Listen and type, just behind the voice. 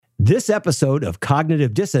This episode of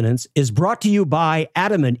Cognitive Dissonance is brought to you by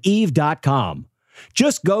AdamandEve.com.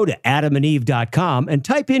 Just go to AdamandEve.com and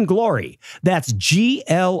type in Glory. That's Glory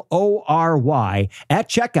at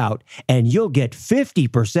checkout, and you'll get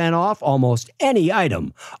 50% off almost any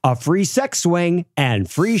item, a free sex swing, and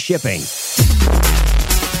free shipping.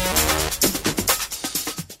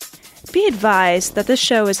 Be advised that this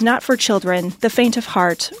show is not for children, the faint of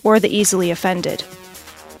heart, or the easily offended.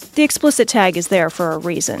 The explicit tag is there for a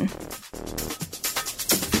reason.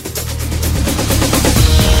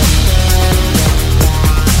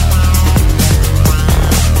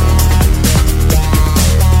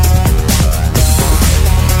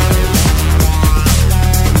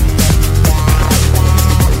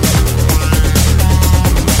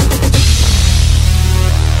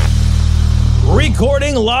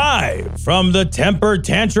 Recording live from the Temper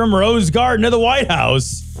Tantrum Rose Garden of the White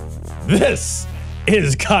House, this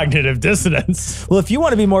is Cognitive Dissonance. Well, if you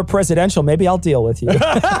want to be more presidential, maybe I'll deal with you.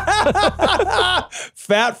 Fat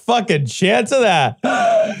fucking chance of that.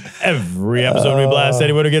 Every episode we blast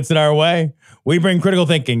anyone who gets in our way. We bring critical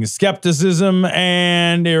thinking, skepticism,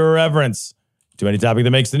 and irreverence to any topic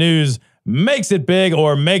that makes the news, makes it big,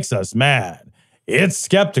 or makes us mad. It's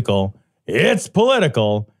skeptical, it's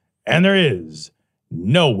political, and there is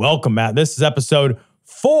no welcome mat. This is episode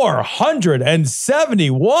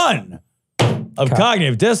 471 of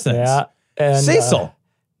Cognitive Dissonance. Yeah. And, Cecil.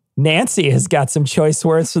 Nancy has got some choice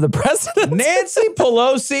words for the president. Nancy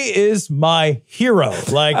Pelosi is my hero.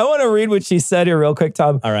 Like, I want to read what she said here real quick,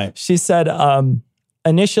 Tom. All right. She said,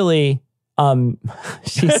 initially,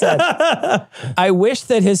 she said, I wish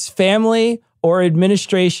that his family or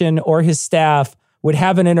administration or his staff would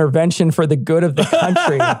have an intervention for the good of the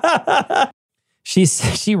country.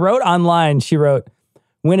 She wrote online, she wrote,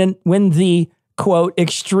 when the, quote,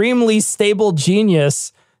 extremely stable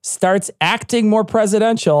genius starts acting more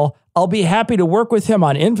presidential, I'll be happy to work with him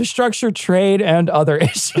on infrastructure, trade, and other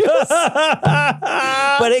issues. But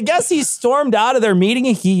I guess he stormed out of their meeting.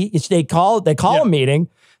 They call a meeting.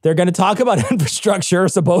 They're going to talk about infrastructure,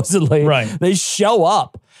 supposedly. Right. They show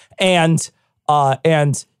up, and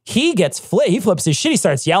he gets he flips his shit. He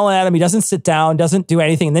starts yelling at him. He doesn't sit down, doesn't do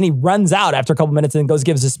anything. And then he runs out after a couple minutes and goes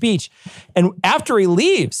gives a speech. And after he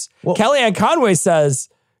leaves, Kellyanne Conway's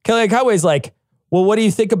like, well, what do you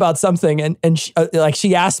think about something? And she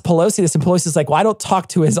asked Pelosi this, and Pelosi's like, well, I don't talk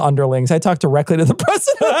to his underlings. I talk directly to the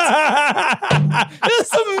president.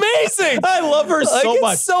 It's amazing. I love her so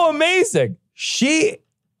much. It's so amazing. She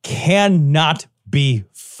cannot be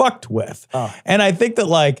fucked with. Oh. And I think that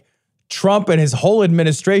like Trump and his whole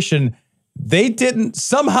administration, they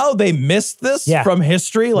missed this from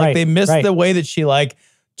history. Like they missed the way that she like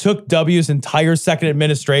took W's entire second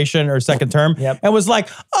administration or second term and was like,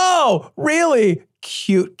 oh, really?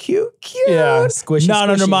 Cute. Yeah, squishy. Not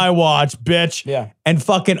under my watch, bitch. Yeah. And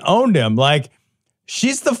fucking owned him. Like,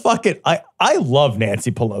 she's the fucking, I love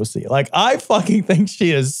Nancy Pelosi. Like, I fucking think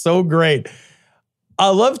she is so great. I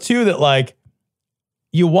love too that like,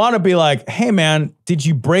 you want to be like, hey man, did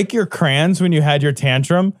you break your crayons when you had your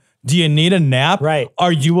tantrum? Do you need a nap? Right.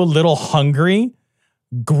 Are you a little hungry?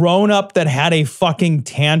 Grown up that had a fucking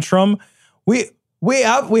tantrum. We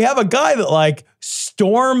have a guy that like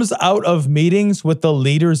storms out of meetings with the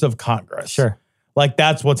leaders of Congress. Sure. Like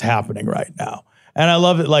that's what's happening right now. And I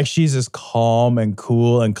love that like she's as calm and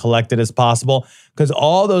cool and collected as possible because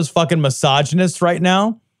all those fucking misogynists right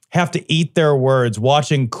now have to eat their words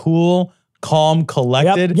watching cool, calm,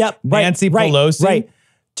 collected Nancy Pelosi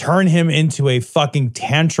turn him into a fucking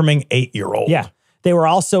tantruming 8-year-old. Yeah. They were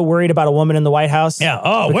also worried about a woman in the White House. Yeah.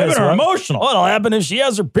 Oh, women are emotional. What'll happen if she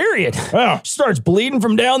has her period? Yeah. She starts bleeding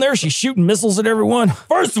from down there. She's shooting missiles at everyone.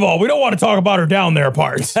 First of all, we don't want to talk about her down there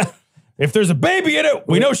parts. If there's a baby in it,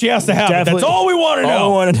 we know she has to have it. That's all we want to know. All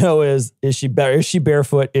we want to know is she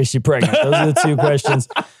barefoot? Is she pregnant? Those are the two questions.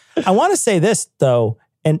 I want to say this, though,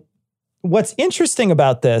 and what's interesting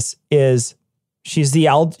about this is she's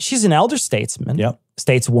an elder statesman. Yep.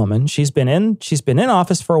 Stateswoman. She's been in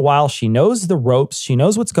office for a while. She knows the ropes. She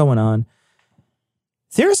knows what's going on.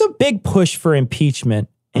 There's a big push for impeachment,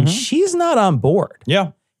 and she's not on board.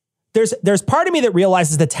 Yeah. There's part of me that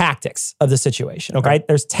realizes the tactics of the situation, right?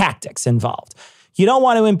 There's tactics involved. You don't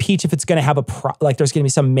want to impeach if it's going to have there's going to be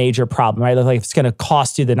some major problem, right? Like if it's going to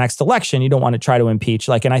cost you the next election, you don't want to try to impeach.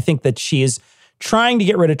 And I think that she is trying to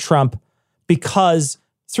get rid of Trump because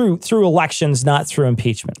through elections, not through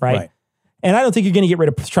impeachment, right? And I don't think you're going to get rid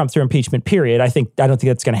of Trump through impeachment, period. I don't think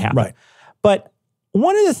that's going to happen. Right. But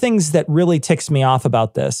one of the things that really ticks me off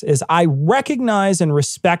about this is I recognize and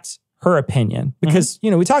respect her opinion because,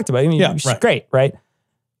 we talked about it. I mean, she's great, right?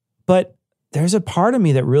 But there's a part of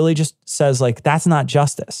me that really just says like, that's not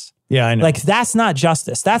justice. Yeah, I know. Like, that's not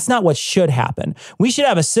justice. That's not what should happen. We should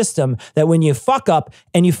have a system that when you fuck up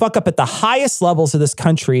and you fuck up at the highest levels of this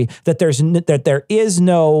country, that there is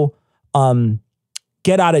no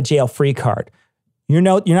get out of jail free card. You're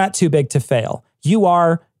not too big to fail. You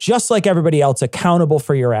are, just like everybody else, accountable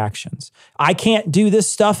for your actions. I can't do this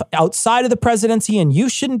stuff outside of the presidency, and you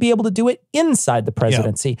shouldn't be able to do it inside the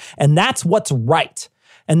presidency. Yeah. And that's what's right.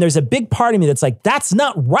 And there's a big part of me that's like, that's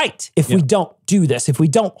not right if we don't do this, if we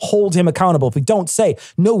don't hold him accountable, if we don't say,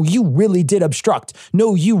 no, you really did obstruct.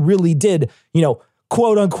 No, you really did,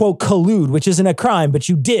 quote unquote collude, which isn't a crime, but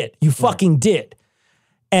you did. You fucking did.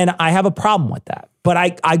 And I have a problem with that. But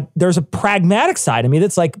I there's a pragmatic side of me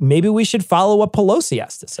that's like, maybe we should follow what Pelosi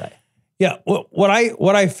has to say. Yeah, what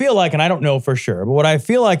I feel like, and I don't know for sure, but what I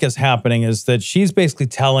feel like is happening is that she's basically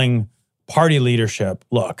telling party leadership,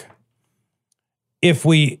 look, if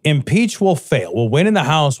we impeach, we'll fail. We'll win in the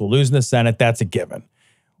House, we'll lose in the Senate, that's a given.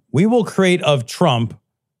 We will create of Trump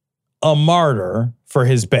a martyr for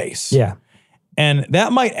his base. Yeah. And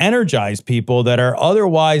that might energize people that are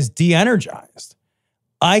otherwise de-energized.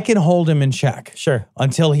 I can hold him in check. Sure.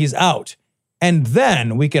 Until he's out. And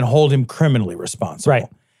then we can hold him criminally responsible. Right.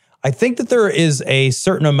 I think that there is a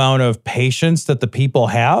certain amount of patience that the people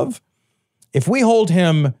have. If we hold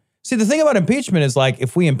him, see, the thing about impeachment is like,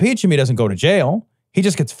 if we impeach him, he doesn't go to jail. He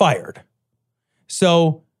just gets fired.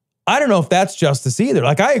 So I don't know if that's justice either.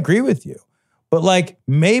 Like, I agree with you. But like,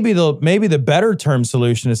 maybe the better term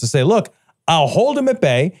solution is to say, look, I'll hold him at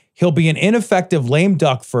bay. He'll be an ineffective lame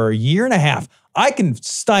duck for a year and a half. I can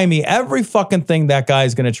stymie every fucking thing that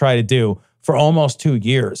guy's going to try to do for almost 2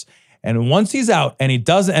 years. And once he's out and he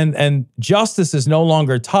doesn't, and justice is no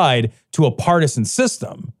longer tied to a partisan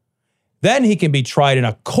system, then he can be tried in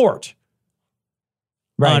a court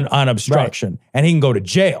on obstruction, and he can go to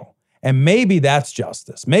jail. And maybe that's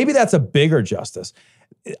justice. Maybe that's a bigger justice.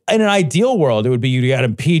 In an ideal world, it would be you get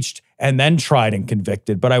impeached and then tried and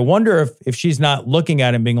convicted. But I wonder if she's not looking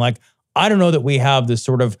at him being like, I don't know that we have this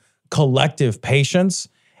sort of collective patience.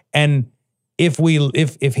 And if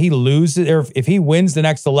he loses, or if he wins the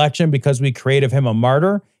next election because we create of him a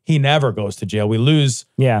martyr, he never goes to jail. We lose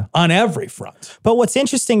on every front. But what's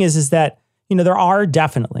interesting is that, there are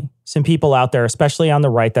definitely some people out there, especially on the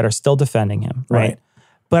right, that are still defending him. Right.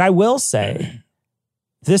 But I will say,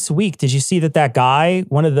 this week, did you see that guy,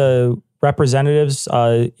 one of the representatives,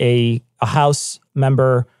 a House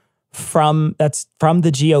member from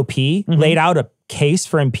the GOP, laid out a case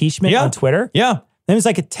for impeachment on Twitter? Yeah. It was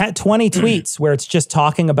like 20 tweets where it's just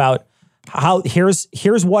talking about how here's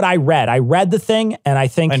what I read. I read the thing, and I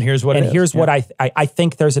think, and here's what I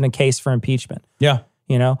think there's a case for impeachment. Yeah.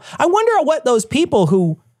 I wonder what those people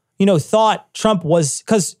who, thought Trump was,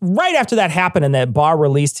 because right after that happened and that Barr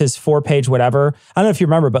released his 4-page whatever, I don't know if you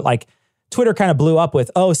remember, but like Twitter kind of blew up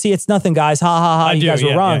with, oh, see, it's nothing, guys. Ha, ha, ha. You guys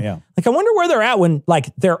were wrong. Yeah. Like, I wonder where they're at when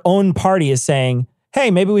like their own party is saying,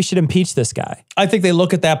 hey, maybe we should impeach this guy. I think they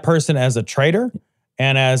look at that person as a traitor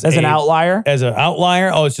and as an outlier. As an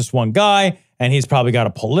outlier. Oh, it's just one guy, and he's probably got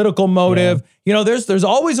a political motive. Yeah. There's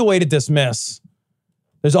always a way to dismiss.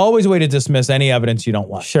 There's always a way to dismiss any evidence you don't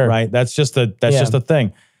like. Sure. Right? That's just the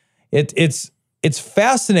thing. It's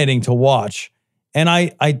fascinating to watch. And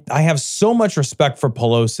I have so much respect for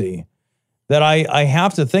Pelosi that I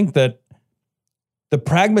have to think that the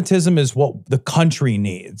pragmatism is what the country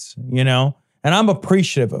needs, And I'm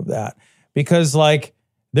appreciative of that, because like,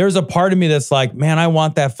 there's a part of me that's like, man, I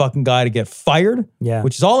want that fucking guy to get fired. Yeah.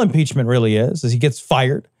 Which is all impeachment really is he gets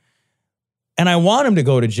fired. And I want him to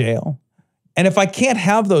go to jail. And if I can't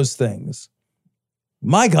have those things,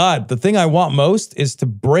 my God, the thing I want most is to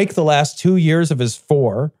break the last 2 years of his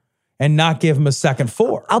 4 and not give him a second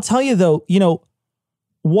 4. I'll tell you though,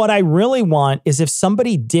 what I really want is if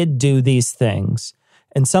somebody did do these things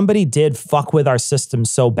and somebody did fuck with our system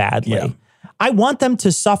so badly, I want them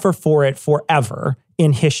to suffer for it forever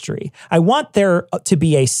in history. I want there to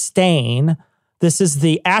be a stain. This is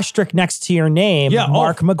the asterisk next to your name,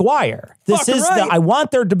 Mark McGuire. This is I want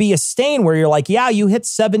there to be a stain where you're like, you hit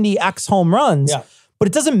 70x home runs, but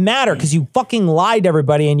it doesn't matter because you fucking lied to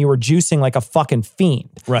everybody and you were juicing like a fucking fiend.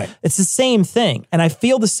 Right. It's the same thing. And I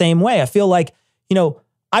feel the same way. I feel like,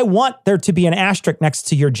 I want there to be an asterisk next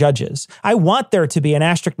to your judges. I want there to be an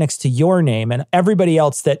asterisk next to your name and everybody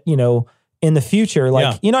else that, in the future,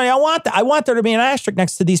 like, I want there to be an asterisk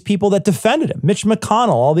next to these people that defended him. Mitch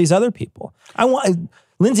McConnell, all these other people. I want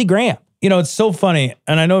Lindsey Graham. It's so funny.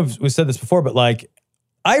 And I know we said this before, but like,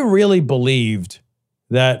 I really believed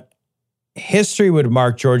that history would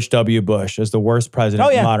mark George W. Bush as the worst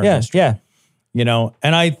president in modern history. Yeah. You know,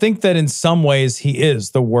 and I think that in some ways he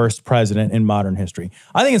is the worst president in modern history.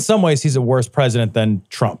 I think in some ways he's a worse president than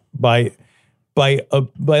Trump by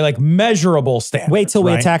like measurable standards. Wait till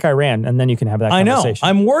we right? attack Iran, and then you can have that I know. conversation.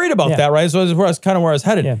 I'm worried about that, right? So that's kind of where I was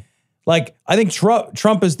headed. Yeah. Like, I think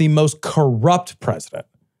Trump is the most corrupt president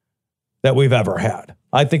that we've ever had.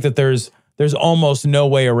 I think that there's almost no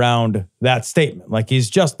way around that statement. Like, he's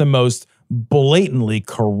just the most blatantly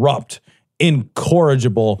corrupt,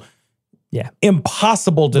 incorrigible,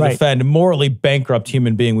 impossible to defend, morally bankrupt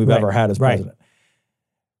human being we've ever had as president.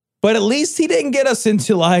 But at least he didn't get us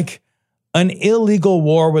into like an illegal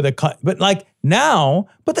war with now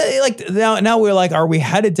we're like, are we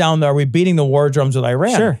headed down there? Are we beating the war drums with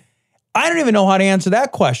Iran? Sure. I don't even know how to answer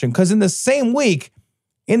that question, because in the same week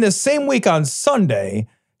on Sunday,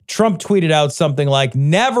 Trump tweeted out something like,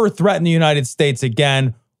 never threaten the United States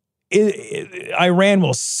again. Iran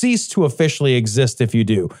will cease to officially exist if you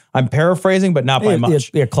do. I'm paraphrasing, but not by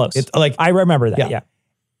much. You're close. It's like, I remember that. Yeah.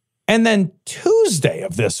 And then Tuesday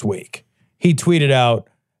of this week, he tweeted out,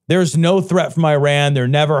 there's no threat from Iran. There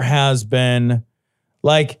never has been.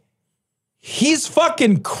 Like, he's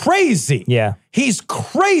fucking crazy. Yeah. He's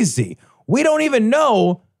crazy. We don't even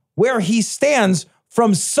know where he stands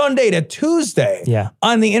from Sunday to Tuesday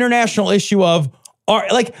on the international issue of,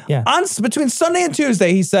 between Sunday and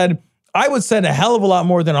Tuesday, he said, I would send a hell of a lot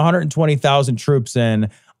more than 120,000 troops in.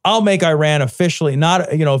 I'll make Iran officially not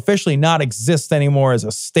exist anymore as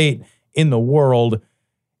a state in the world.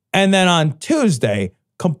 And then on Tuesday,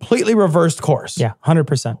 completely reversed course. Yeah,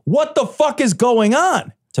 100%. What the fuck is going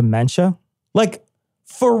on? Dementia? Like,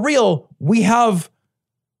 for real,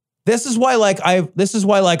 this is why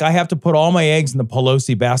I have to put all my eggs in the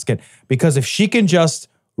Pelosi basket, because if she can just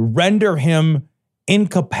render him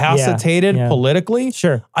incapacitated politically,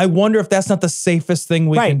 sure, I wonder if that's not the safest thing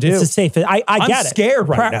we can do. It's the safest. I get it. I'm scared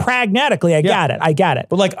right now. Pragmatically, I get it.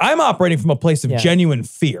 But like, I'm operating from a place of genuine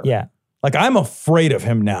fear. Yeah. Like, I'm afraid of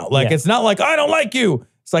him now. Like, it's not like, I don't like you.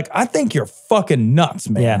 It's like, I think you're fucking nuts,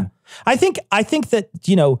 man. Yeah. I think that,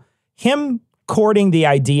 him courting the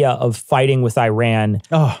idea of fighting with Iran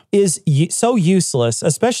is so useless,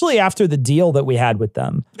 especially after the deal that we had with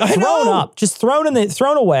them.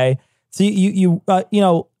 Thrown away. So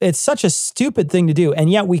it's such a stupid thing to do. And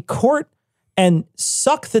yet we court and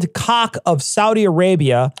suck the cock of Saudi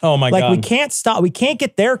Arabia. Oh my God. Like, we can't stop. We can't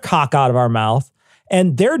get their cock out of our mouth.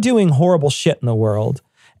 And they're doing horrible shit in the world.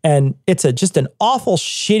 And it's just an awful,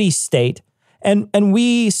 shitty state. And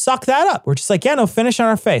we suck that up. We're just like, finish on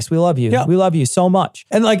our face. We love you. Yeah. We love you so much.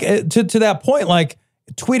 And like, to that point, like,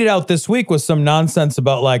 tweeted out this week was some nonsense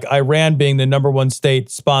about like Iran being the #1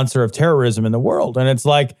 state sponsor of terrorism in the world. And it's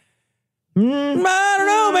like, I don't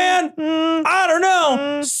know, man. I don't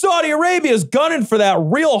know. Saudi Arabia's gunning for that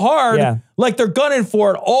real hard. Yeah. Like, they're gunning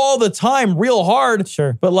for it all the time, real hard.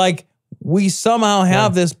 Sure. But like, we somehow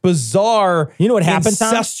have this bizarre, what happened,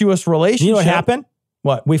 incestuous relationship. You know what happened?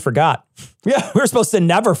 What? We forgot. Yeah. We were supposed to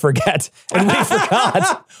never forget, and we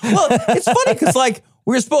forgot. Well, it's funny because like,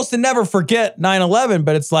 we were supposed to never forget 9/11,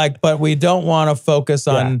 but it's like, but we don't want to focus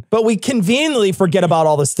on. But we conveniently forget about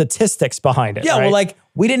all the statistics behind it. Yeah, right? well, like,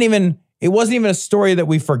 it wasn't even a story that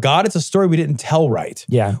we forgot. It's a story we didn't tell right.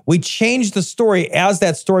 Yeah. We changed the story as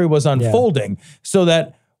that story was unfolding so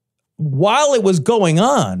that while it was going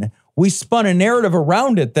on, we spun a narrative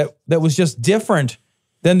around it that was just different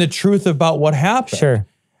than the truth about what happened. Sure.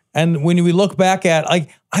 And when we look back at, like,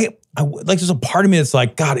 I like, there's a part of me that's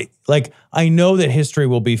like, God, like, I know that history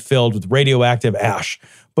will be filled with radioactive ash,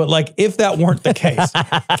 but like, if that weren't the case,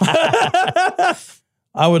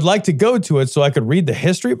 I would like to go to it so I could read the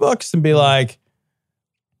history books and be like,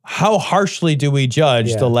 how harshly do we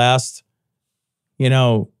judge the last,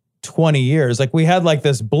 20 years? Like, we had like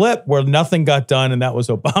this blip where nothing got done, and that was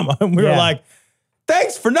Obama. And we were like,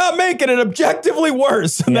 thanks for not making it objectively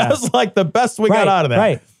worse. And that was like the best we got out of that.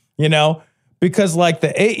 Right. Because like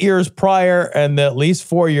the 8 years prior and the at least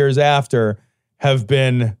 4 years after have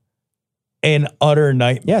been an utter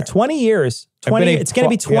nightmare. Yeah, 20 years. It's going to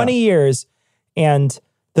be 20 years. And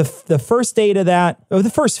the first 8 of that, or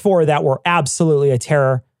the first 4 of that were absolutely a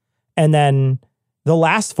terror. And then the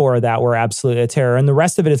last 4 of that were absolutely a terror. And the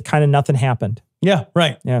rest of it is kind of nothing happened. Yeah,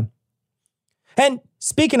 right. Yeah. And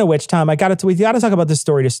speaking of which, Tom, we got to talk about this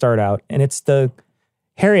story to start out. And it's the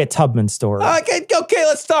Harriet Tubman story. Okay,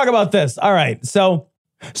 let's talk about this. All right. So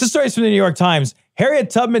stories from the New York Times. Harriet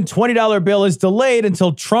Tubman $20 bill is delayed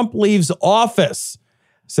until Trump leaves office,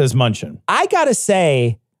 says Munchin. I got to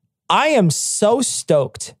say, I am so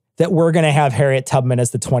stoked that we're going to have Harriet Tubman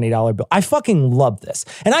as the $20 bill. I fucking love this.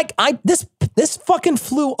 And this This fucking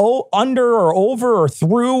flew under or over or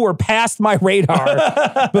through or past my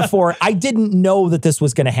radar before. I didn't know that this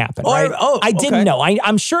was going to happen. Right? I didn't know.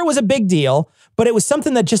 I'm sure it was a big deal, but it was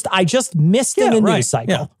something that I just missed in the news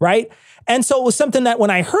cycle, right? And so it was something that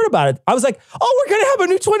when I heard about it, I was like, oh, we're going to have a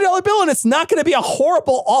new $20 bill and it's not going to be a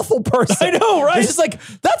horrible, awful person. I know, right? It's just like,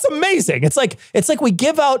 that's amazing. It's like we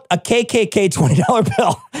give out a KKK $20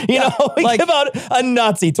 bill. You know, we give out a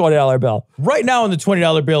Nazi $20 bill. Right now on the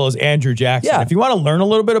 $20 bill is Andrew Jackson. Yeah. If you want to learn a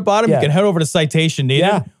little bit about him, you can head over to Citation Needed.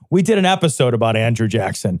 Yeah. We did an episode about Andrew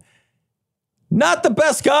Jackson. Not the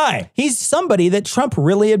best guy. He's somebody that Trump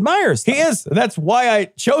really admires. He is. That's why I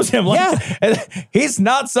chose him. He's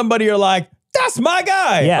not somebody you're like, that's my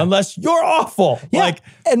guy. Yeah. Unless you're awful. Yeah.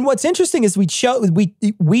 And what's interesting is we chose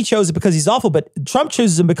it because he's awful, but Trump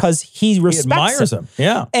chooses him because he respects him.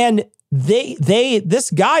 Yeah. And this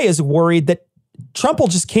guy is worried that Trump will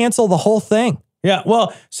just cancel the whole thing. Yeah.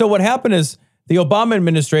 Well, so what happened is the Obama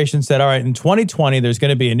administration said, all right, in 2020, there's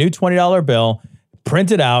going to be a new $20 bill.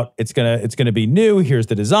 Print it out. It's gonna be new. Here's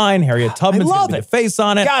the design. Harriet Tubman's gonna be the face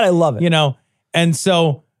on it. God, I love it. You know, and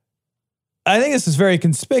so I think this is very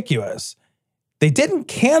conspicuous. They didn't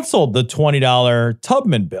cancel the $20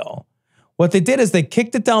 Tubman bill. What they did is they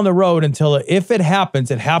kicked it down the road until if it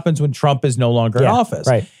happens when Trump is no longer in office.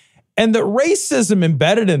 Right. And the racism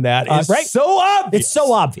embedded in that is so obvious. It's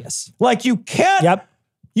so obvious. Like you can't.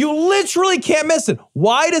 You literally can't miss it.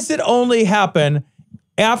 Why does it only happen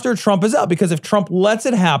after Trump is out? Because if Trump lets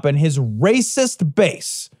it happen, his racist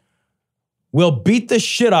base will beat the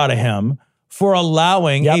shit out of him for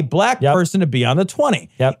allowing a black person to be on the 20.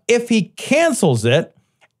 If he cancels it,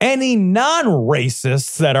 any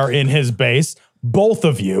non-racists that are in his base, both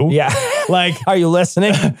of you, like, are you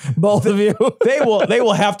listening? Both of you, they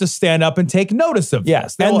will have to stand up and take notice of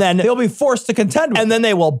this. And then they'll be forced to contend with and then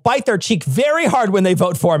they will bite their cheek very hard when they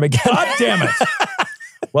vote for him again. God damn it.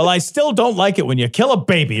 Well, I still don't like it when you kill a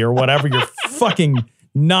baby or whatever your fucking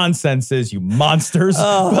nonsense is, you monsters.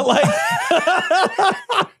 But like,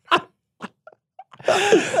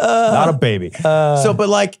 not a baby. But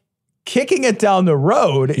like, kicking it down the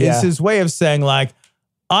road is his way of saying like,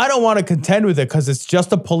 I don't want to contend with it because it's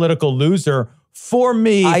just a political loser for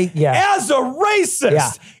me as a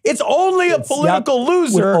racist. It's only a political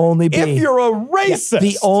loser if you're a racist.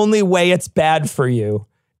 The only way it's bad for you.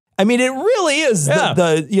 I mean, it really is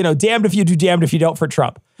the damned if you do, damned if you don't for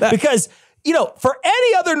Trump. Because, for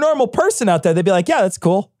any other normal person out there, they'd be like, yeah, that's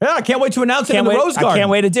cool. Yeah, I can't wait to announce it in the Rose Garden. I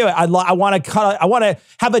can't wait to do it. I want to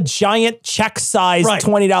have a giant check-sized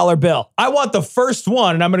 $20 bill. I want the first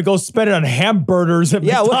one, and I'm going to go spend it on hamburgers at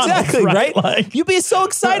McDonald's. Yeah, exactly, right? Like, you'd be so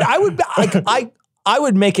excited. I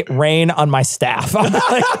would make it rain on my staff. I'm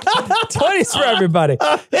like, 20s for everybody.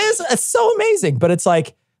 It's so amazing. But it's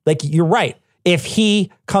like you're right. If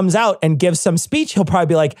he comes out and gives some speech, he'll probably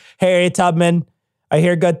be like, Harriet Tubman, I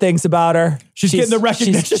hear good things about her. She's getting the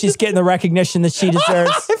recognition. She's getting the recognition that she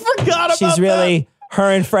deserves. I forgot about She's really,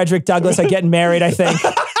 her and Frederick Douglass are getting married, I think.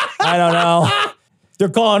 I don't know. They're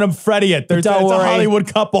calling him Freddie. It's a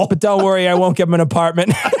Hollywood couple. But don't worry, I won't give him an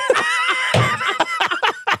apartment.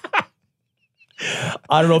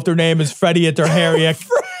 I don't know if their name is Freddie or Harriet.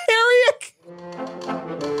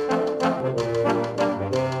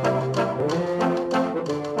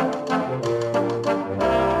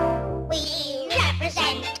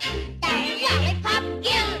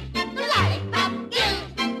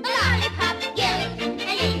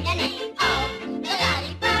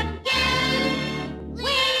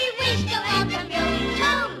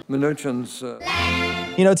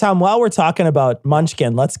 Tom, while we're talking about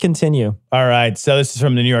Munchkin, let's continue. All right. So this is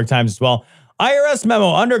from the New York Times as well. IRS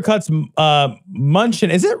memo undercuts Munchin.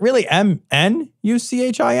 Is it really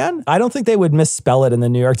M-N-U-C-H-I-N? I don't think they would misspell it in the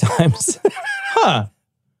New York Times. Huh.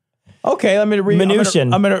 Okay, let me read.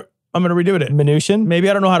 Minution. I'm gonna redo it. Minution? Maybe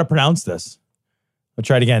I don't know how to pronounce this. I'll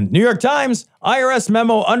try it again. New York Times, IRS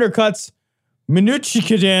memo undercuts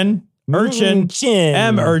Minuchikidin. Urchin.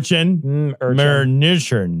 M. Urchin.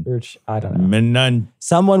 Urchin. I don't know.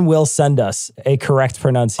 Someone will send us a correct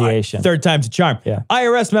pronunciation. Third time's a charm. Yeah.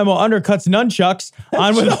 IRS memo undercuts nunchucks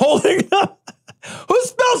on withholding. Who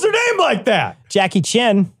spells her name like that? Jackie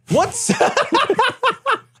Chin. What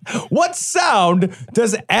sound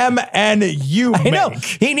does M-N-U make? I know.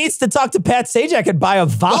 He needs to talk to Pat Sajak and buy a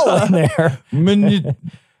vowel in there.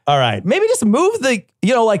 All right. Maybe just move the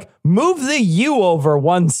U over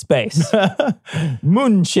one space.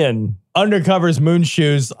 Munchin. Undercovers moon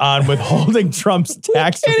shoes on withholding Trump's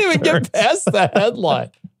tax returns. Can't even get past the headline.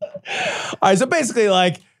 All right. So basically,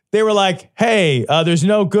 they were like, hey, there's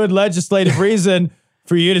no good legislative reason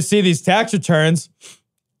for you to see these tax returns.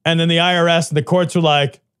 And then the IRS and the courts were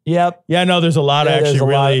like, Yep. Yeah, no, there's a lot of Yeah, there's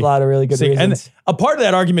actually a lot of really good reasons. And a part of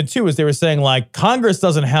that argument too is they were saying like Congress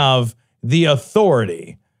doesn't have the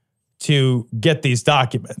authority to get these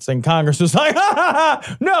documents. And Congress was like,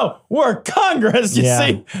 no, we're Congress. You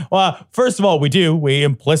see? Well, first of all, we do. We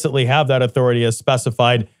implicitly have that authority as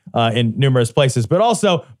specified in numerous places. But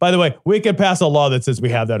also, by the way, we could pass a law that says we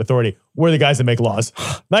have that authority. We're the guys that make laws.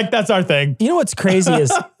 Like, that's our thing. You know what's crazy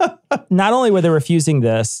is not only were they refusing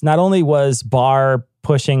this, not only was Barr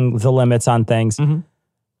pushing the limits on things,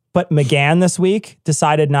 but McGahn this week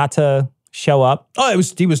decided not to show up. Oh,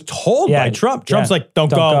 he was told by Trump. Trump's like, don't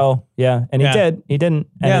go. Yeah. And he did. He didn't.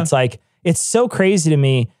 And it's like, it's so crazy to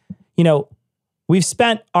me. You know, we've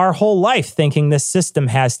spent our whole life thinking this system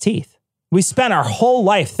has teeth. We spent our whole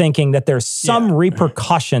life thinking that there's some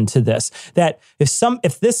repercussion to this, that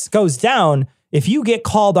if this goes down, if you get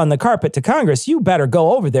called on the carpet to Congress, you better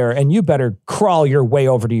go over there and you better crawl your way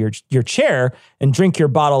over to your chair and drink your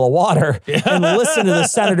bottle of water and listen to the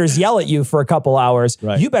senators yell at you for a couple hours.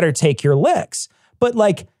 Right. You better take your licks. But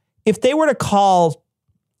like, if they were to call,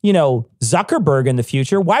 Zuckerberg in the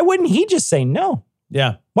future, why wouldn't he just say no?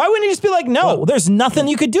 Yeah. Why wouldn't he just be like, no, there's nothing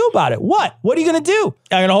you could do about it? What? What are you going to do?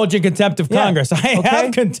 I'm going to hold you in contempt of Congress. I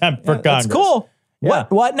have contempt for Congress. That's cool. Yeah.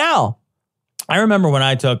 What now? I remember when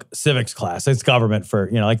I took civics class, it's government for,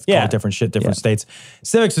 call it different shit, different states.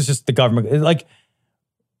 Civics is just the government. Like,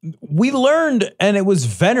 we learned, and it was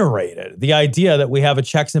venerated, the idea that we have a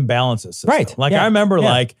checks and balances system. Right. Like, I remember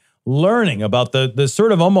learning about the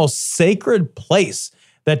sort of almost sacred place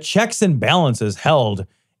that checks and balances held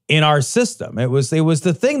in our system. It was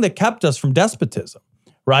the thing that kept us from despotism,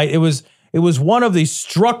 right? It was one of the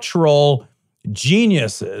structural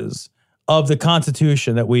geniuses of the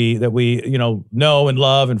Constitution that we know and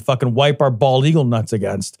love and fucking wipe our bald eagle nuts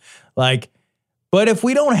against. Like, but if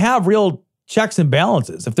we don't have real checks and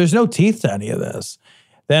balances, if there's no teeth to any of this,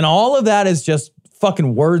 then all of that is just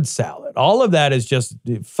fucking word salad. All of that is just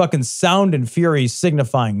fucking sound and fury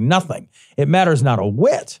signifying nothing. It matters not a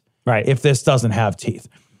whit, right? If this doesn't have teeth.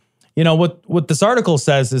 What this article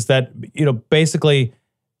says is that, basically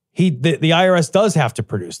the IRS does have to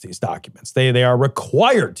produce these documents. They are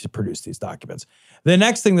required to produce these documents. The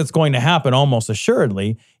next thing that's going to happen almost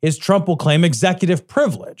assuredly is Trump will claim executive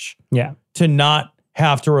privilege to not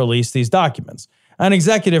have to release these documents. And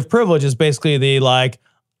executive privilege is basically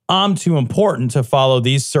I'm too important to follow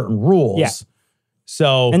these certain rules. Yeah.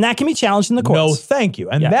 So, and that can be challenged in the courts. No, thank you.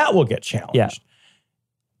 And that will get challenged. Yeah.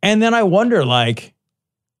 And then I wonder,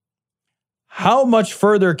 how much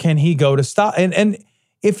further can he go to stop? And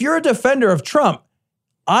if you're a defender of Trump,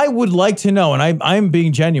 I would like to know, and I'm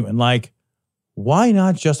being genuine, why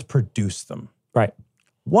not just produce them? Right.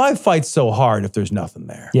 Why fight so hard if there's nothing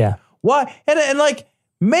there? Yeah. Why? And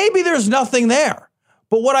maybe there's nothing there.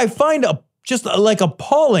 But what I find just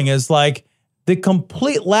appalling is the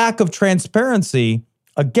complete lack of transparency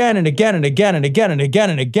again and again and again and again and again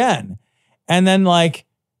and again. And then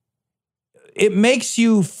it makes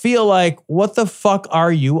you feel like, what the fuck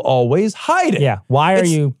are you always hiding? Yeah. Why are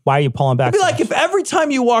you pulling back? It'd be like if every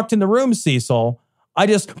time you walked in the room, Cecil, I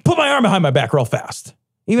just put my arm behind my back real fast,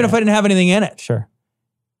 even if I didn't have anything in it. Sure.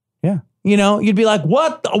 Yeah. You'd be like,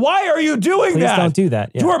 what? Why are you doing Please that? Don't do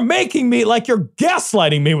that. Yeah. You are making me you're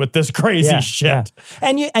gaslighting me with this crazy shit. Yeah.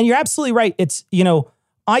 And you're absolutely right. It's,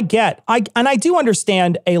 I do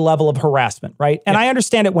understand a level of harassment, right? And I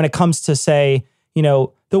understand it when it comes to, say,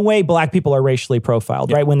 the way black people are racially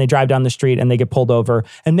profiled, right? When they drive down the street and they get pulled over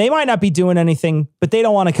and they might not be doing anything, but they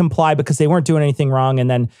don't want to comply because they weren't doing anything wrong. And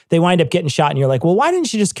then they wind up getting shot and you're like, well, why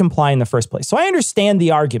didn't you just comply in the first place? So I understand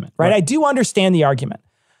the argument, right? I do understand the argument.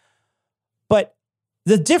 But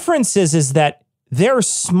the difference is that there's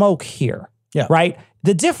smoke here, right?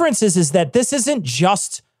 The difference is that this isn't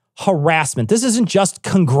just harassment. This isn't just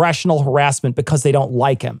congressional harassment because they don't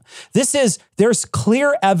like him. There's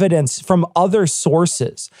clear evidence from other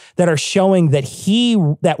sources that are showing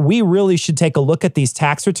that we really should take a look at these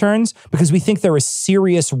tax returns because we think there is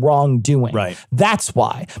serious wrongdoing. Right. That's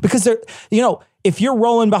why. Because if you're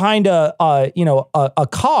rolling behind a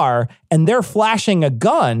car and they're flashing a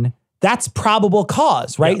gun, that's probable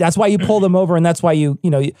cause, right? That's why you pull them over and that's why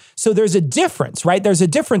so there's a difference, right? There's a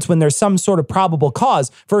difference when there's some sort of probable cause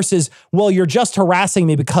versus, well, you're just harassing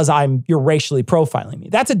me because you're racially profiling me.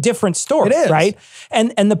 That's a different story, it is. Right?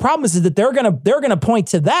 And the problem is that they're gonna point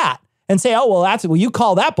to that and say, oh, well, you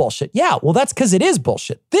call that bullshit. Yeah, well, that's because it is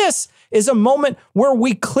bullshit. This is a moment where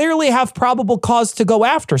we clearly have probable cause to go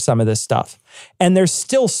after some of this stuff. And there's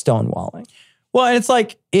still stonewalling. Well, and it's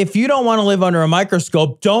if you don't want to live under a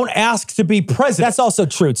microscope, don't ask to be president. That's also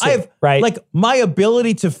true too, right? My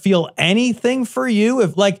ability to feel anything for you,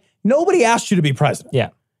 if nobody asked you to be president.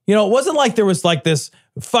 Yeah. You know, it wasn't like there was like this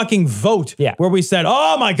fucking vote where we said,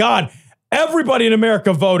 oh my God, everybody in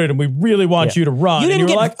America voted and we really want you to run. And you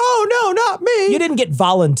were like, oh no, not me. You didn't get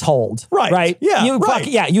voluntold. Right. Yeah. You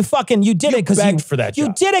did it because you for that you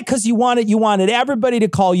job. did it because you wanted everybody to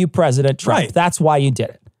call you President Trump. Right. That's why you did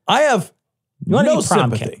it. I have wanna no be prom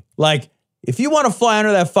sympathy. king. Like, if you want to fly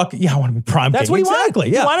under that fucking, I want to be prom That's king. what he Exactly.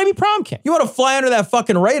 wanted. Yeah. You want to be prom king. You want to fly under that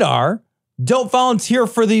fucking radar. Don't volunteer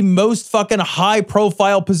for the most fucking high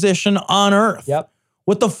profile position on earth. Yep.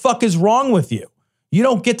 What the fuck is wrong with you? You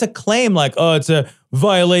don't get to claim like, oh, it's a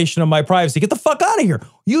violation of my privacy. Get the fuck out of here.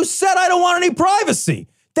 You said I don't want any privacy.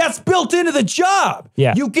 That's built into the job.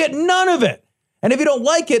 Yeah. You get none of it. And if you don't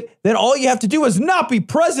like it, then all you have to do is not be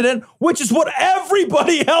president, which is what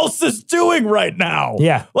everybody else is doing right now.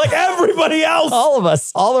 Yeah. Like everybody else. All of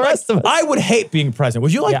us. All the rest of us. I would hate being president.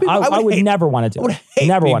 Would you like being I would hate- never want to do I would it. hate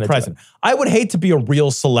Never being want to president. do it. I would hate to be a real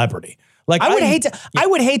celebrity. Like I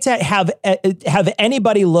would hate to have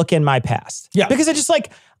anybody look in my past. Yeah. Because I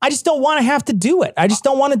just don't want to have to do it. I just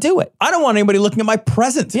don't want to do it. I don't want anybody looking at my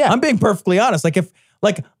present. Yeah. I'm being perfectly honest.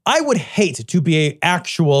 Like I would hate to be an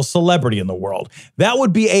actual celebrity in the world. That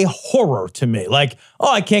would be a horror to me. Like,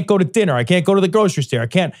 oh, I can't go to dinner. I can't go to the grocery store. I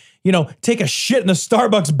can't, take a shit in the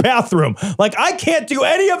Starbucks bathroom. Like, I can't do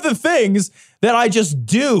any of the things that I just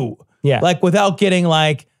do. Yeah. Like, without getting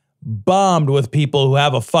like bombed with people who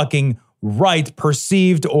have a fucking right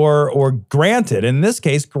perceived or granted, in this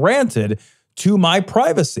case, granted to my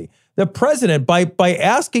privacy. The president, by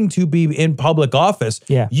asking to be in public office,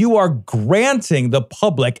 you are granting the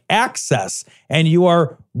public access and you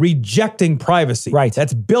are rejecting privacy. Right.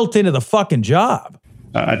 That's built into the fucking job.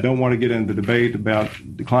 I don't want to get into debate about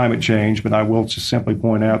the climate change, but I will just simply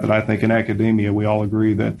point out that I think in academia we all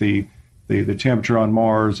agree that the temperature on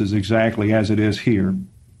Mars is exactly as it is here.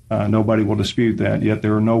 Nobody will dispute that. Yet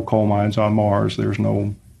there are no coal mines on Mars. There's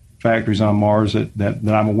no factories on Mars that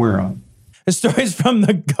I'm aware of. The story's from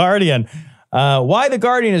The Guardian. Why The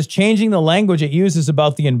Guardian is changing the language it uses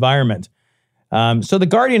about the environment. So The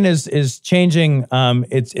Guardian is changing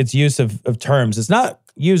its use of terms. It's not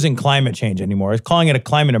using climate change anymore. It's calling it a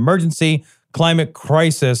climate emergency, climate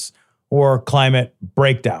crisis, or climate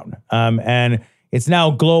breakdown. And it's now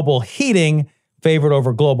global heating favored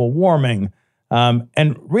over global warming.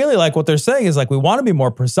 And really, like, what they're saying is, like, we want to be more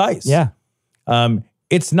precise. Yeah.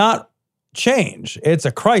 It's not change. It's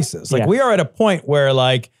a crisis. Like, we are at a point where,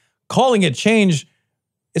 like, calling it change,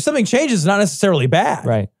 if something changes, is not necessarily bad.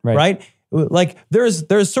 Right? Like,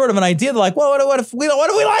 there's sort of an idea that, like, well, what if we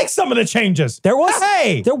like some of the changes? There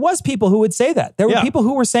was people who would say that. There were people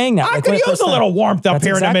who were saying that. I could use a little warmth up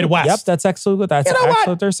here in the Midwest. Yep, that's actually what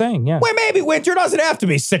they're saying. Yeah. Well, maybe winter doesn't have to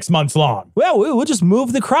be 6 months long. Well, we'll just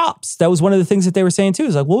move the crops. That was one of the things that they were saying too.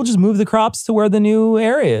 Is like, we'll just move the crops to where the new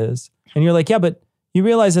area is. And you're like, yeah, but you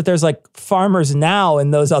realize that there's like farmers now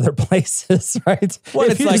in those other places, right? Well,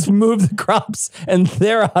 if it's you like, just move the crops and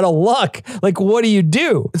they're out of luck, like, what do you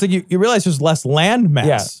do? It's like you realize there's less land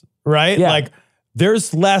mass, right? Yeah. Like,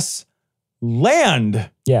 there's less land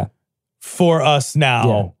for us now.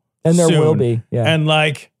 Yeah. And there soon. will be. Yeah. And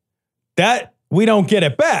like that, we don't get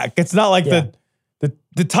it back. It's not like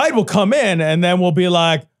the tide will come in and then we'll be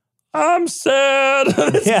like, I'm sad.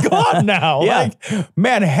 It's gone now. Yeah. Like,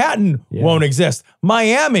 Manhattan won't exist.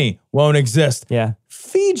 Miami won't exist. Yeah.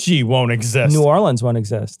 Fiji won't exist. New Orleans won't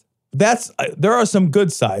exist. There are some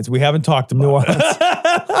good sides we haven't talked about. New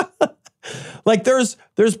Orleans. Like, there's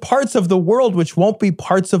parts of the world which won't be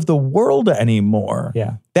parts of the world anymore.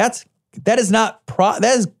 Yeah. That is not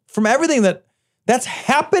that is from everything that's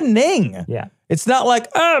happening. Yeah. It's not like,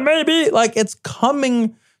 maybe, like, it's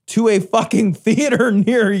coming to a fucking theater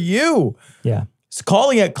near you. Yeah. So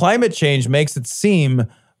calling it climate change makes it seem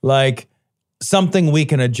like something we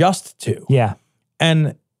can adjust to. Yeah.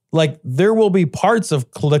 And like, there will be parts of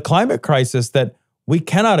the climate crisis that we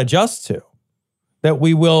cannot adjust to, that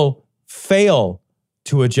we will fail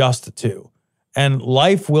to adjust to. And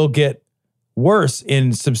life will get worse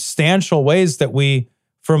in substantial ways that we,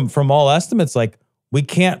 from all estimates, like, we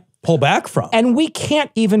can't pull back from. And we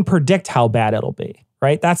can't even predict how bad it'll be,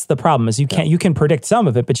 right? That's the problem, is you can predict some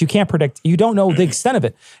of it, but you don't know the extent of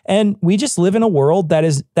it. And we just live in a world that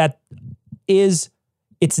is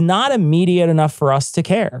it's not immediate enough for us to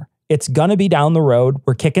care. It's gonna be down the road.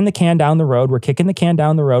 We're kicking the can down the road. We're kicking the can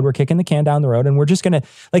down the road. We're kicking the can down the road. And we're just gonna,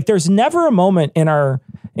 like, there's never a moment in our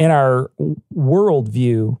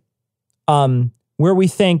worldview where we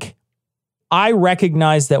think, I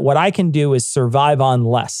recognize that what I can do is survive on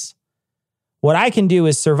less. What I can do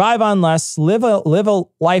is survive on less, live a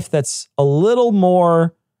life that's a little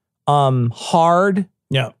more hard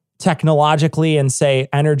technologically and, say,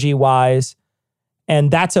 energy-wise,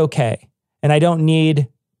 And that's okay. And I don't need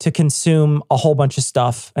to consume a whole bunch of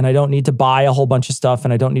stuff, and I don't need to buy a whole bunch of stuff,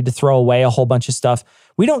 and I don't need to throw away a whole bunch of stuff.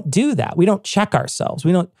 We don't do that. We don't check ourselves.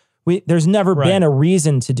 There's never been a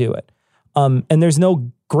reason to do it. And there's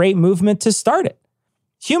no great movement to start it.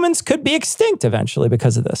 Humans could be extinct eventually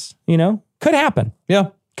because of this, Could happen. Yeah.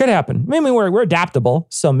 Could happen. Maybe we're adaptable,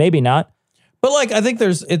 so maybe not. But like, I think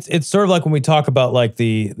it's sort of like when we talk about like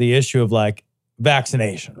the issue of like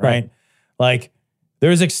vaccination, right? Like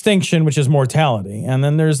there's extinction, which is mortality. And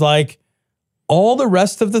then there's like all the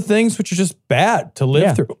rest of the things, which are just bad to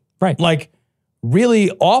live through. Right. Like really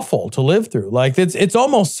awful to live through. Like it's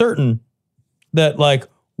almost certain that like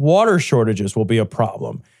water shortages will be a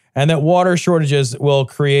problem, and that water shortages will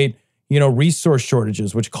create, resource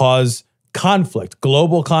shortages, which cause conflict,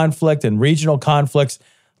 global conflict and regional conflicts.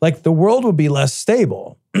 Like the world would be less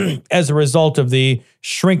stable as a result of the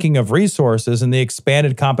shrinking of resources and the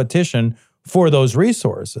expanded competition for those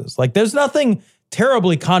resources. Like there's nothing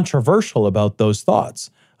terribly controversial about those thoughts,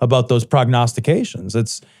 about those prognostications.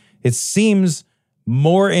 It seems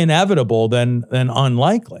more inevitable than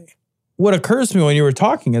unlikely. What occurs to me when you were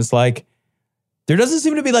talking is like, there doesn't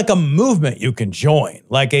seem to be like a movement you can join,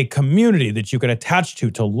 like a community that you can attach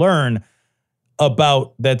to learn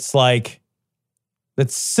about that's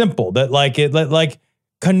simple, that like it like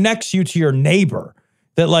connects you to your neighbor,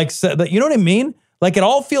 that you know what I mean? Like it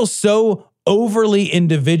all feels so overly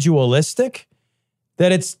individualistic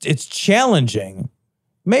that it's challenging.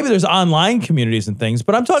 Maybe there's online communities and things,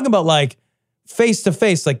 but I'm talking about like face to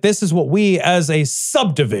face. Like this is what we as a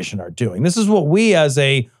subdivision are doing. This is what we as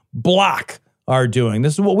a block are doing.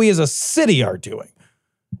 This is what we as a city are doing.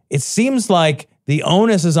 It seems like the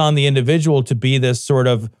onus is on the individual to be this sort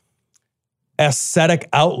of aesthetic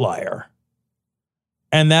outlier.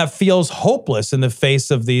 And that feels hopeless in the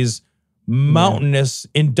face of these mountainous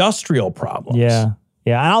industrial problems. Yeah.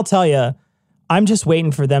 And I'll tell you, I'm just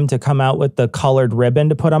waiting for them to come out with the colored ribbon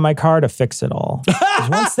to put on my car to fix it all. 'Cause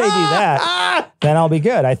once they do that, then I'll be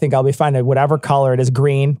good. I think I'll be fine. Whatever color it is,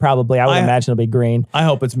 green, probably. I would imagine it'll be green. I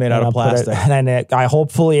hope it's made out of plastic.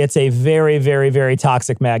 Hopefully it's a very, very, very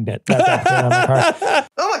toxic magnet that I put on my car.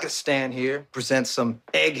 I'm not gonna stand here, present some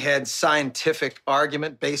egghead scientific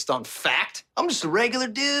argument based on fact. I'm just a regular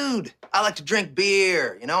dude. I like to drink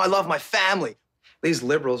beer, I love my family. These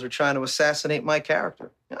liberals are trying to assassinate my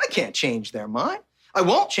character. I can't change their mind. I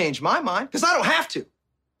won't change my mind because I don't have to,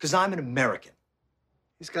 because I'm an American.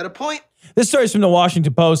 He's got a point. This story is from the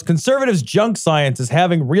Washington Post. Conservatives' junk science is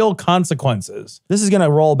having real consequences. This is going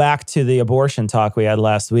to roll back to the abortion talk we had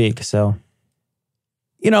last week. So,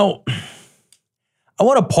 I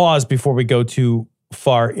want to pause before we go too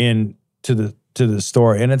far into the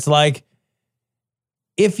story. And it's like,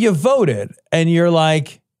 if you voted and you're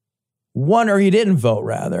like, or you didn't vote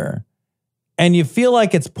rather, and you feel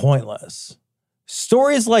like it's pointless,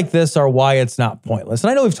 stories like this are why it's not pointless.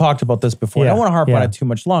 And I know we've talked about this before. I don't want to harp on it too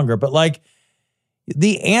much longer, but like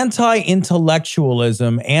the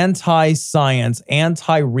anti-intellectualism, anti-science,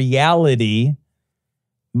 anti-reality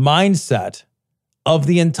mindset of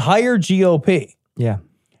the entire GOP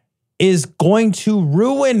is going to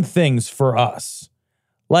ruin things for us.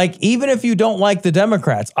 Like, even if you don't like the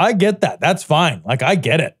Democrats, I get that. That's fine. Like, I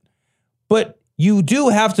get it. But you do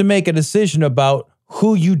have to make a decision about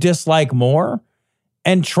who you dislike more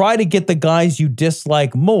and try to get the guys you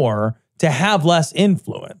dislike more to have less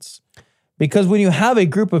influence. Because when you have a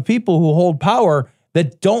group of people who hold power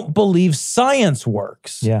that don't believe science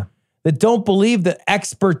works, that don't believe that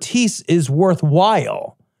expertise is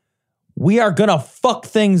worthwhile, we are going to fuck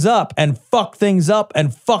things up and fuck things up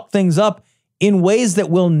and fuck things up in ways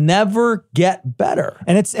that will never get better.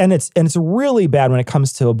 And it's really bad when it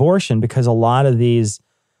comes to abortion, because a lot of these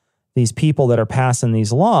people that are passing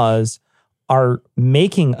these laws are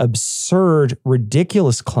making absurd,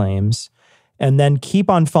 ridiculous claims and then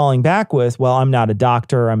keep on falling back with, well, I'm not a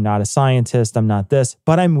doctor, I'm not a scientist, I'm not this,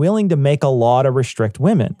 but I'm willing to make a law to restrict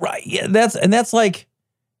women. Right. Yeah, that's like,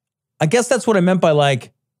 I guess that's what I meant by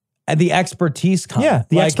like the expertise comment.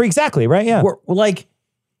 Yeah, exactly, right? Yeah. We're like,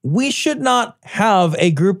 we should not have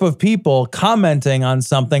a group of people commenting on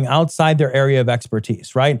something outside their area of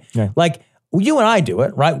expertise, right? Like, you and I do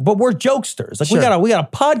it, right? But we're jokesters. Like, we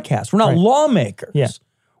got a podcast. We're not lawmakers. Yeah.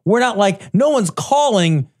 We're not like, no one's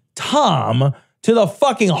calling Tom to the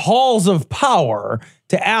fucking halls of power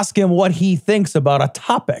to ask him what he thinks about a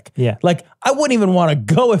topic. Yeah. Like, I wouldn't even want to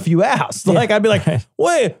go if you asked. Like, I'd be like,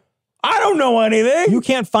 wait, I don't know anything. You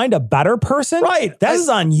can't find a better person? Right. That is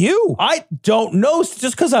on you. I don't know.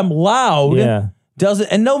 Just because I'm loud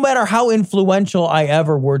doesn't, and no matter how influential I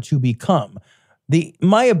ever were to become,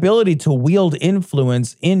 my ability to wield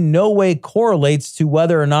influence in no way correlates to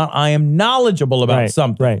whether or not I am knowledgeable about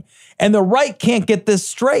something. Right. And the right can't get this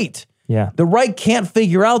straight. Yeah. The right can't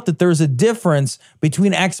figure out that there's a difference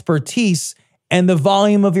between expertise and the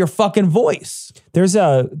volume of your fucking voice. There's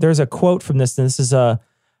a quote from this, and this is a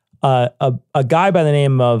guy by the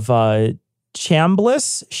name of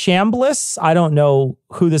Chambliss. I don't know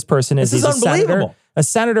who this person is. This is He's unbelievable. A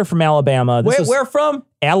senator from Alabama. Where from?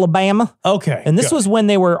 Alabama. Okay. And this was when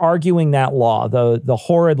they were arguing that law, the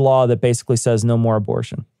horrid law that basically says no more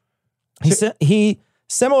abortion. He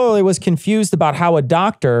similarly was confused about how a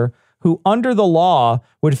doctor who under the law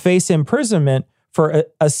would face imprisonment for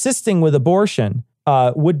assisting with abortion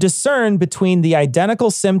would discern between the identical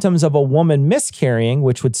symptoms of a woman miscarrying,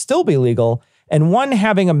 which would still be legal, and one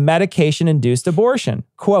having a medication-induced abortion.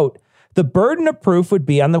 Quote, the burden of proof would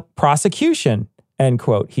be on the prosecution, end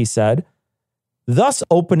quote, he said, thus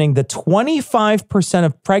opening the 25%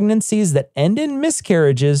 of pregnancies that end in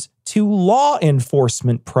miscarriages to law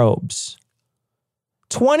enforcement probes.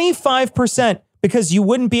 25%, because you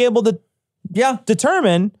wouldn't be able to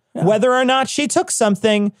determine whether or not she took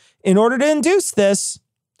something in order to induce this,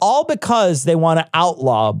 all because they want to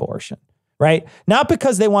outlaw abortion, right? Not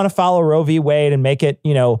because they want to follow Roe v. Wade and make it,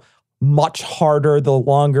 much harder the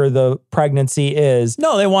longer the pregnancy is.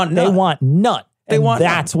 No, they want none. They want none.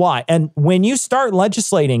 That's why. And when you start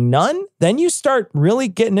legislating none, then you start really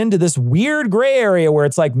getting into this weird gray area where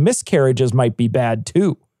it's like miscarriages might be bad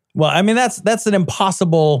too. Well, I mean, that's an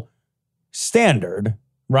impossible standard,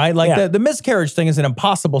 right? Like the miscarriage thing is an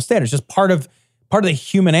impossible standard. It's just part of the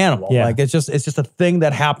human animal. Yeah. Like it's just a thing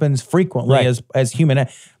that happens frequently as human.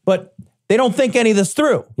 But they don't think any of this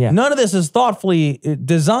through. Yeah. None of this is thoughtfully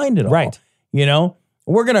designed at all. Right.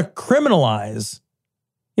 We're going to criminalize.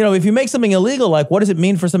 If you make something illegal, like what does it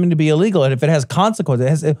mean for something to be illegal? And if it has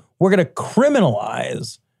consequences, we're going to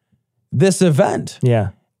criminalize this event. Yeah.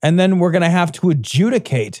 And then we're going to have to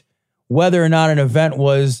adjudicate whether or not an event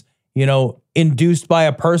was, induced by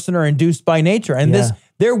a person or induced by nature. And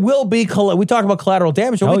there will be, we talk about collateral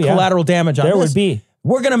damage. There will be collateral damage on this. There would be.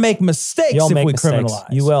 We're going to make mistakes if we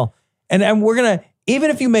criminalize. You will. And we're going to, even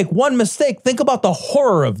if you make one mistake, think about the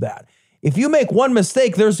horror of that. If you make one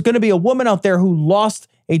mistake, there's going to be a woman out there who lost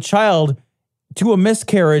a child to a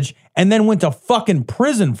miscarriage and then went to fucking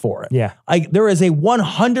prison for it. Yeah. There is a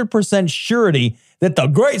 100% surety that the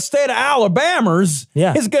great state of Alabama's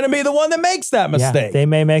is going to be the one that makes that mistake. Yeah, they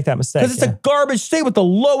may make that mistake. Because it's a garbage state with the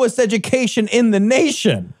lowest education in the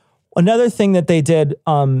nation. Another thing that they did,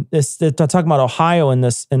 they're talking about Ohio in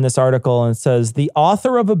this article, and it says, the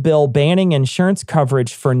author of a bill banning insurance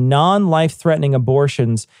coverage for non-life-threatening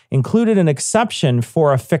abortions included an exception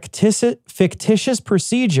for a fictitious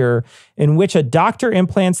procedure in which a doctor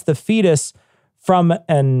implants the fetus from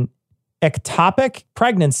an ectopic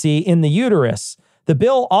pregnancy in the uterus. The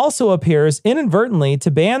bill also appears inadvertently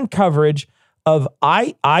to ban coverage of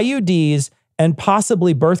IUDs and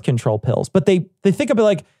possibly birth control pills. But they think of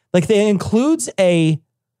it like they includes a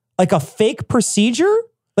fake procedure,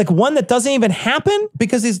 like one that doesn't even happen.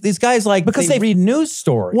 Because these guys they read news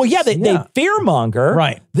stories. Well, yeah, they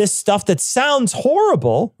fearmonger this stuff that sounds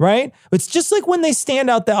horrible, right? It's just like when they stand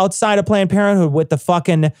outside of Planned Parenthood with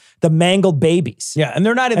the mangled babies. Yeah, and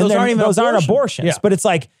those aren't abortions. Yeah. But it's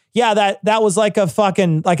like, yeah, that was like a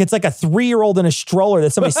fucking, like it's like a 3-year-old in a stroller that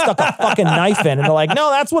somebody stuck a fucking knife in, and they're like, no,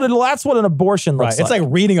 that's what an abortion looks like. It's like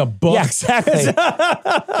reading a book. Yeah, exactly.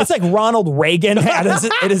 It's like Ronald Reagan at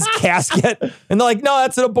his casket, and they're like, no,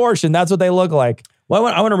 that's an abortion. That's what they look like. Well,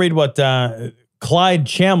 I want to read what Clyde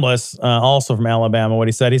Chambliss, also from Alabama, what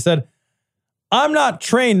he said. He said, I'm not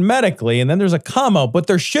trained medically, and then there's a comma, but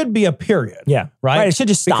there should be a period. Yeah. Right? It should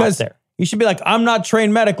just stop there. You should be like, I'm not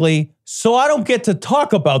trained medically, so I don't get to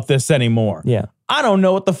talk about this anymore. Yeah. I don't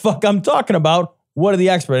know what the fuck I'm talking about. What are the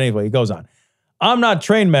experts? Anyway, he goes on. I'm not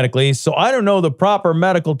trained medically, so I don't know the proper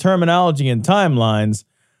medical terminology and timelines.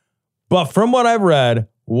 But from what I've read,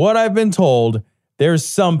 what I've been told, there's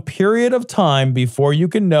some period of time before you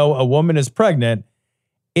can know a woman is pregnant.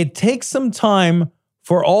 It takes some time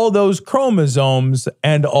for all those chromosomes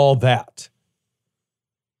and all that.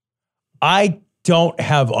 I don't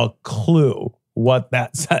have a clue what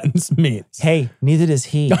that sentence means. Hey, neither does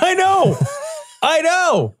he. I know. I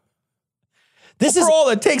know.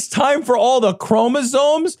 It takes time for all the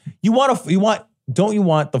chromosomes. Don't you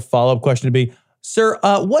want the follow-up question to be, sir,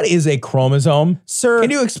 what is a chromosome? Sir, can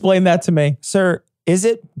you explain that to me? Sir, is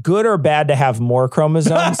it good or bad to have more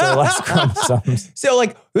chromosomes or less chromosomes? So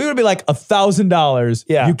like, it would be like $1,000.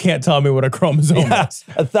 Yeah. You can't tell me what a chromosome is.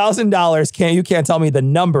 $1,000 you can't tell me the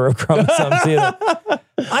number of chromosomes either.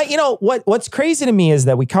 What's crazy to me is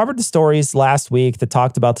that we covered the stories last week that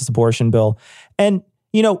talked about this abortion bill. And,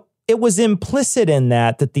 it was implicit in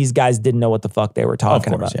that these guys didn't know what the fuck they were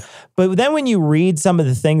talking about. Yeah. But then when you read some of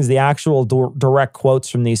the things, the actual direct quotes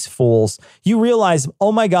from these fools, you realize,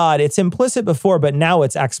 oh my God, it's implicit before, but now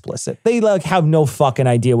it's explicit. They have no fucking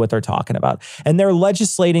idea what they're talking about. And they're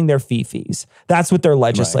legislating their fee-fees. That's what they're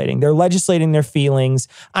legislating. Right. They're legislating their feelings.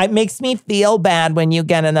 It makes me feel bad when you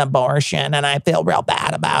get an abortion, and I feel real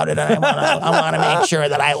bad about it. And I want to make sure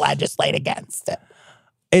that I legislate against it.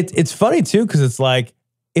 It's funny too, because it's like,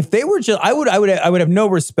 if they were just, I would have no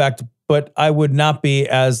respect, but I would not be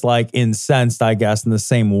as incensed, I guess, in the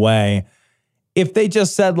same way. If they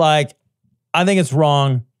just said I think it's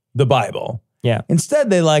wrong, the Bible. Yeah. Instead,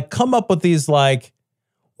 they come up with these well,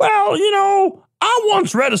 I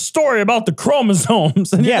once read a story about the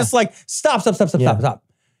chromosomes, and you're just stop.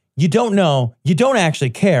 You don't know. You don't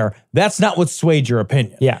actually care. That's not what swayed your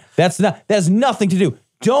opinion. Yeah. That has nothing to do.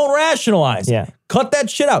 Don't rationalize. Yeah. Cut that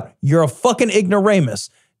shit out. You're a fucking ignoramus.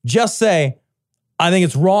 Just say, I think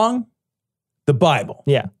it's wrong, the Bible.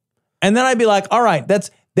 Yeah. And then I'd be like, all right, that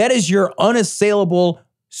is your unassailable,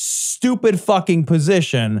 stupid fucking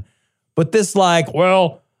position. But this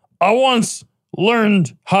well, I once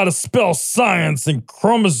learned how to spell science and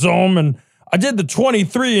chromosome, and I did the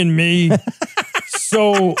 23andMe.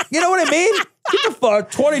 So, you know what I mean? Get the fuck,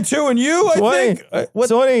 22 and you, 20, I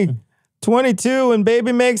think. 22 and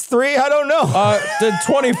baby makes 3? I don't know. Did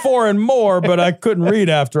 24 and more, but I couldn't read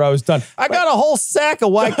after I was done. I got a whole sack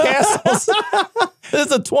of White Castles. This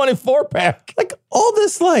is a 24 pack. All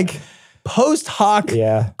this post hoc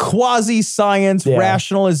quasi-science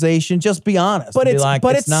rationalization. Just be honest. But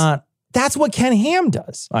it's not. That's what Ken Ham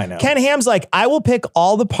does. I know. Ken Ham's I will pick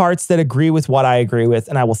all the parts that agree with what I agree with,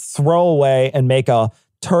 and I will throw away and make a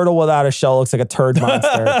turtle without a shell. Looks like a turd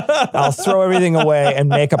monster. I'll throw everything away and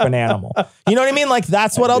make up an animal. You know what I mean?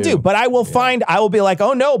 That's what I'll do. But I will I will be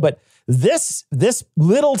oh no, but this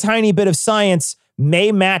little tiny bit of science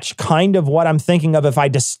may match kind of what I'm thinking of if I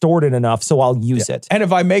distort it enough, so I'll use it. And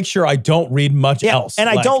if I make sure I don't read much else. And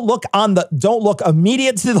I don't look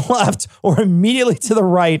immediate to the left or immediately to the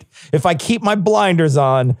right. If I keep my blinders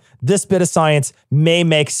on, this bit of science may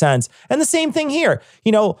make sense. And the same thing here.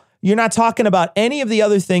 You're not talking about any of the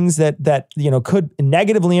other things that could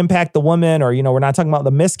negatively impact the woman, or we're not talking about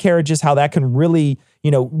the miscarriages, how that can really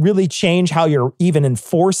change how you're even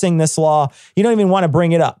enforcing this law. You don't even want to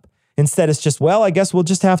bring it up. Instead, it's just, well, I guess we'll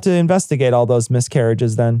just have to investigate all those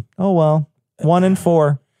miscarriages then. Oh, well, 1 in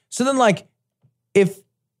 4. So then, if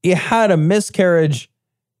you had a miscarriage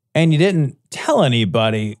and you didn't tell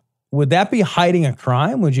anybody, would that be hiding a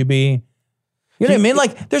crime? Would you be... You know what I mean?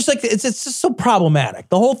 There's it's just so problematic.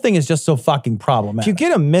 The whole thing is just so fucking problematic. If you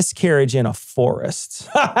get a miscarriage in a forest,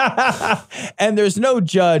 and there's no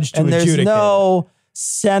judge to adjudicate, there's no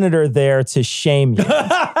senator there to shame you.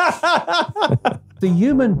 The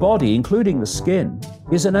human body, including the skin,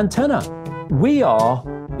 is an antenna. We are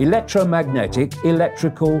electromagnetic,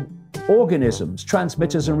 electrical organisms,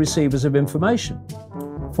 transmitters and receivers of information.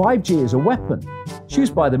 5G is a weapon. It's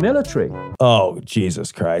used by the military. Oh,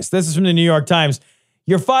 Jesus Christ. This is from the New York Times.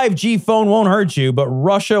 Your 5G phone won't hurt you, but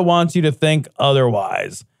Russia wants you to think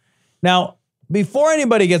otherwise. Now, before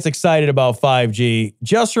anybody gets excited about 5G,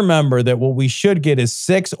 just remember that what we should get is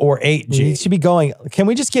 6 or 8G. It should be going, can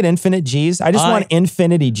we just get infinite Gs? I just want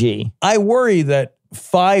infinity G. I worry that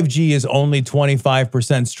 5G is only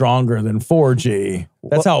 25% stronger than 4G.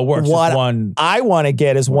 That's how it works. What I want to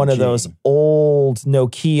get is 1 of those old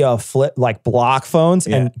Nokia flip block phones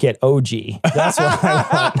and get OG. That's what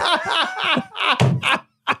I want.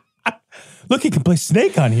 Look, you can play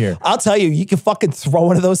Snake on here. I'll tell you, you can fucking throw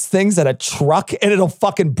one of those things at a truck and it'll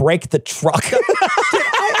fucking break the truck.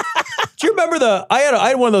 Do you remember I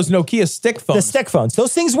had one of those Nokia stick phones. The stick phones.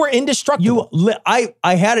 Those things were indestructible. I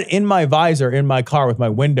had it in my visor in my car with my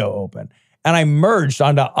window open, and I merged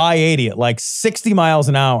onto I-80 at 60 miles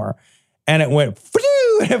an hour, and it went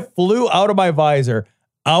and it flew out of my visor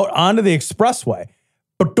out onto the expressway.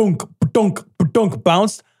 Ba-dunk, ba-dunk, ba-dunk,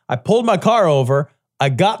 bounced. I pulled my car over. I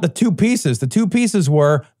got the 2 pieces. The 2 pieces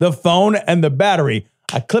were the phone and the battery.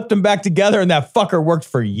 I clipped them back together, and that fucker worked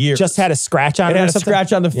for years. Just had a scratch on it. It had a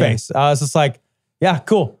scratch on the face. I was just yeah,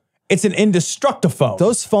 cool. It's an indestructible phone.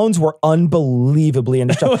 Those phones were unbelievably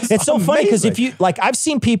indestructible. It's so funny because if you I've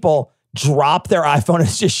seen people drop their iPhone and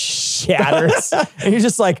it just shatters, and you're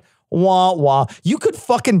just Wah, wah. You could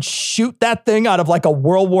fucking shoot that thing out of like a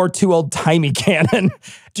World War II old-timey cannon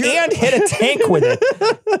and hit a tank with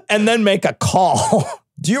it and then make a call.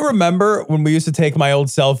 Do you remember when we used to take my old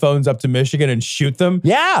cell phones up to Michigan and shoot them?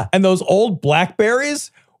 Yeah. And those old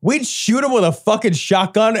Blackberries, we'd shoot them with a fucking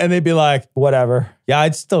shotgun and they'd be like, whatever. Yeah,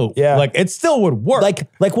 it still would work.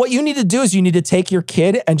 Like what you need to do is you need to take your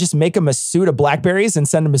kid and just make him a suit of Blackberries and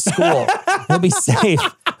send him to school. He'll be safe.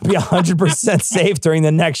 He'll be 100% safe during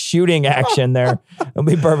the next shooting action there. He'll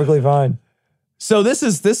be perfectly fine. So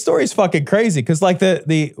this story is fucking crazy because like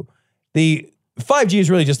the 5G is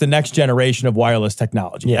really just the next generation of wireless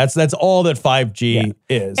technology. Yeah. That's all that 5G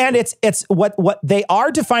is. And it's what they are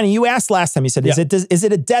defining. You asked last time, you said, is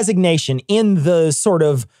it a designation in the sort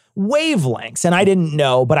of wavelengths? And I didn't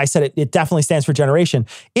know, but I said it definitely stands for generation.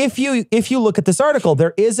 If you look at this article,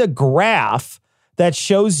 there is a graph that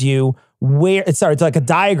shows you where it's like a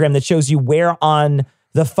diagram that shows you where on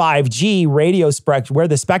the 5G radio spectrum, where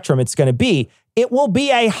the spectrum it's going to be. It will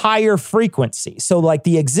be a higher frequency. So like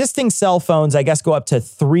the existing cell phones, I guess, go up to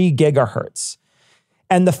 3 gigahertz.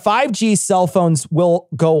 And the 5G cell phones will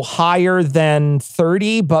go higher than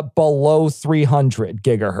 30, but below 300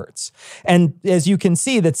 gigahertz. And as you can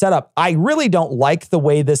see, that's set up. I really don't like the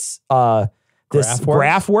way this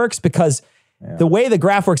graph works because the way the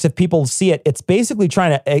graph works, if people see it, it's basically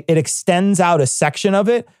it extends out a section of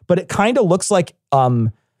it, but it kind of looks like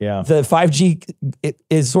the 5G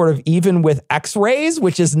is sort of even with X-rays,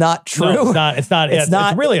 which is not true. No, it's not.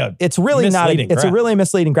 It's really a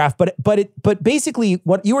misleading graph. But basically,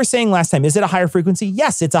 what you were saying last time, is it a higher frequency?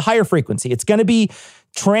 Yes, it's a higher frequency. It's going to be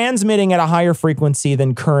transmitting at a higher frequency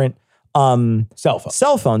than current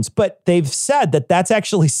cell phones. But they've said that that's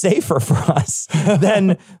actually safer for us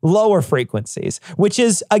than lower frequencies, which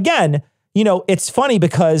is, again, it's funny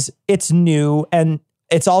because it's new and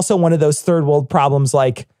it's also one of those third world problems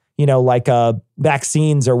like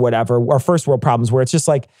vaccines or whatever, or first world problems where it's just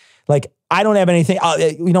like I don't have anything,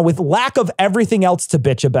 with lack of everything else to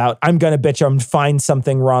bitch about, I'm going to bitch and find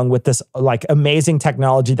something wrong with this like amazing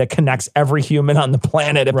technology that connects every human on the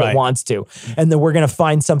planet if it wants to. And then we're going to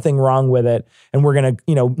find something wrong with it. And we're going to,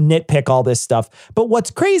 nitpick all this stuff. But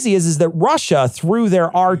what's crazy is that Russia, through their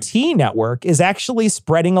RT network, is actually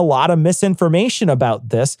spreading a lot of misinformation about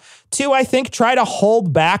this to, I think, try to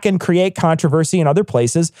hold back and create controversy in other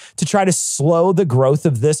places to try to slow the growth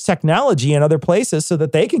of this technology in other places so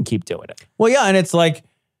that they can keep doing it. Well, yeah, and it's like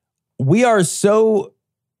we are so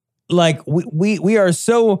ripe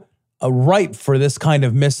for this kind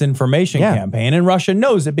of misinformation campaign, and Russia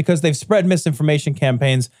knows it because they've spread misinformation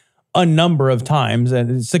campaigns a number of times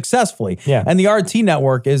and successfully. Yeah. And the RT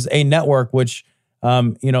network is a network which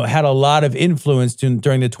had a lot of influence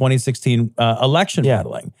during the 2016 election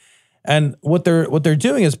meddling. And what they're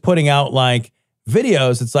doing is putting out like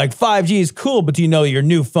videos. It's like 5G is cool, but do you know your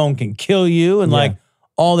new phone can kill you? And like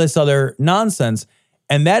all this other nonsense.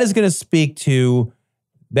 And that is going to speak to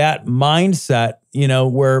that mindset,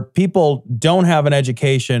 where people don't have an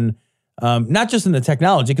education, not just in the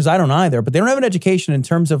technology, because I don't either, but they don't have an education in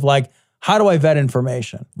terms of like, how do I vet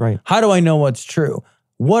information? Right. How do I know what's true?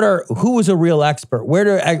 Who is a real expert?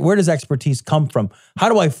 Where does expertise come from? How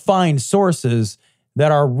do I find sources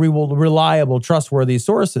that are reliable, trustworthy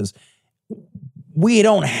sources? We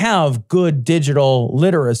don't have good digital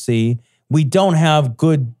literacy. We don't have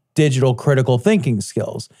good digital critical thinking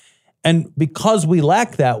skills. And because we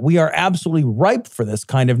lack that, we are absolutely ripe for this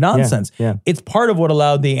kind of nonsense. Yeah. It's part of what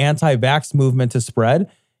allowed the anti-vax movement to spread.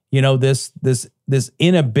 This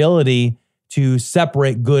inability to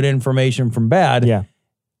separate good information from bad. Yeah.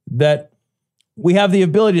 That we have the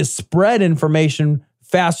ability to spread information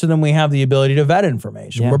faster than we have the ability to vet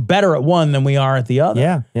information. Yeah. We're better at one than we are at the other.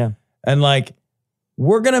 Yeah. Yeah. And like,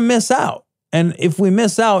 we're going to miss out. And if we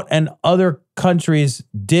miss out and other countries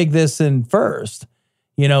dig this in first,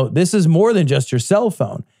 this is more than just your cell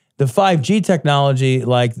phone. The 5G technology,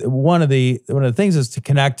 like one of the things is to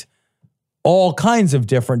connect all kinds of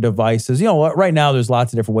different devices. Right now there's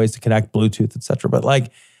lots of different ways to connect, Bluetooth, et cetera. But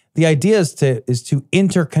like the idea is to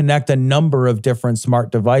interconnect a number of different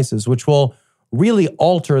smart devices, which will really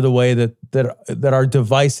alter the way that our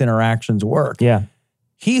device interactions work. Yeah.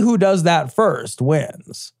 He who does that first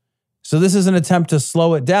wins. So this is an attempt to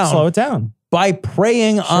slow it down. By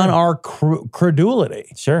preying on our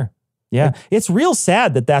credulity. Sure. Yeah. It's real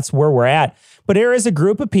sad that that's where we're at. But there is a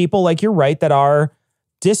group of people, like you're right, that are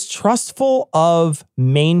distrustful of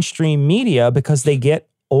mainstream media because they get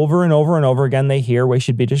over and over and over again, they hear we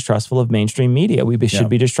should be distrustful of mainstream media. We should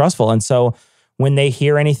be distrustful. And so when they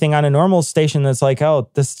hear anything on a normal station that's like, oh,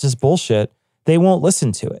 this is just bullshit, they won't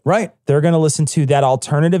listen to it. Right. They're going to listen to that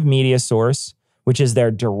alternative media source, which is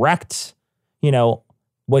their direct,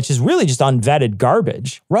 which is really just unvetted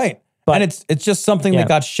garbage. Right. But- and it's just something Yeah. that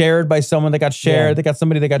got shared by someone that got shared. Yeah. They got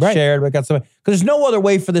somebody that got Right. shared. They got somebody. Because there's no other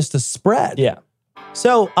way for this to spread. Yeah.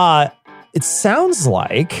 So it sounds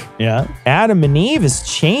like Yeah. Adam and Eve has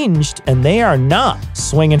changed and they are not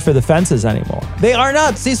swinging for the fences anymore. They are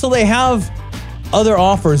not. Cecil, they have other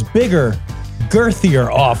offers, bigger, girthier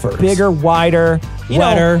offers. Bigger, wider.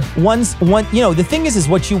 Wider. The thing is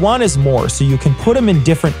what you want is more, so you can put them in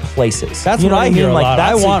different places. That's you know what I hear a lot.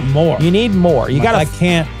 I that's want more. You need more. You I gotta.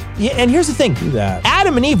 can't Yeah, and here's the thing. do that.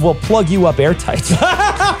 Adam and Eve will plug you up airtight.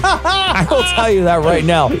 I will tell you that right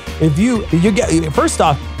now. If you get, first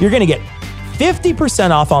off, you're going to get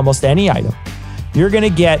 50% off almost any item. You're going to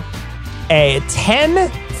get 10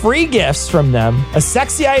 free gifts from them, a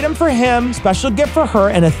sexy item for him, special gift for her,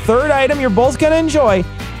 and a third item you're both going to enjoy,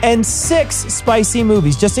 and 6 spicy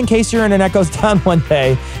movies, just in case your internet goes down one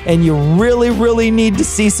day and you really, really need to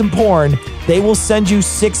see some porn. They will send you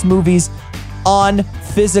 6 movies on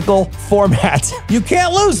physical format. You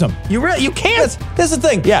can't lose them. You can't. This is the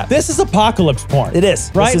thing. Yeah. This is apocalypse porn. It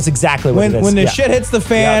is. Right? This is exactly what when, it is. When the Yeah. shit hits the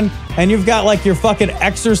fan and you've got like your fucking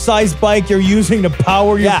exercise bike you're using to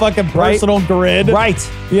power your Yeah. fucking Right. personal grid.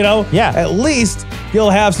 Right. Yeah. At least you'll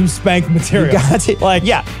have some spank material. You got it. Like,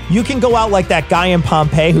 yeah, you can go out like that guy in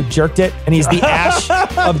Pompeii who jerked it, and he's the ash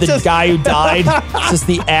of the Just- guy who died. It's just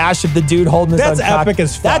the ash of the dude holding his That's own cock. epic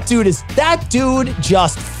as fuck. That dude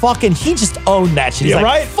just fucking, he just owned that shit. He's Yeah, like,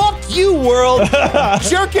 right? fuck you, world.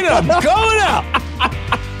 Jerking it, I'm going out.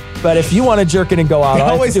 But if you want to jerk it and go out, I all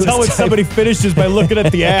you always have to do tell is when somebody finishes by looking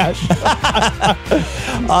at the ash.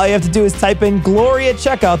 all you have to do is type in Glory at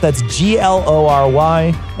checkout. That's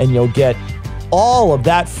GLORY, and you'll get all of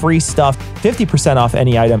that free stuff, 50% off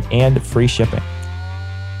any item, and free shipping.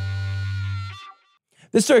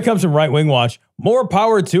 This story comes from Right Wing Watch. More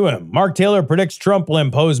power to him. Mark Taylor predicts Trump will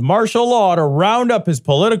impose martial law to round up his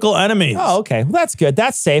political enemies. Oh, okay. Well, that's good.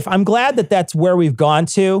 That's safe. I'm glad that that's where we've gone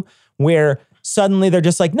to, where suddenly they're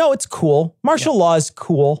just like, no, it's cool. Martial law is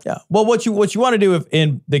cool. Yeah. Well, what you want to do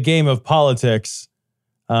in the game of politics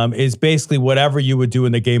is basically whatever you would do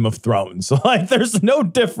in the Game of Thrones. Like, there's no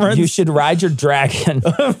difference. You should ride your dragon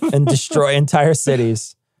and destroy entire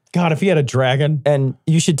cities. God, if he had a dragon, And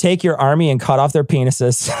you should take your army and cut off their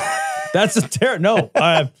penises. that's a no.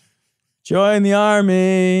 Join the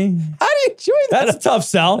army. How do you join that? That's a tough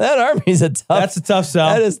sell. That army's a tough. That's a tough sell.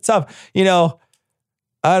 That is tough.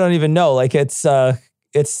 I don't even know. Like it's not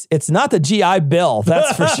the GI Bill.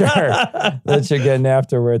 That's for sure. That you're getting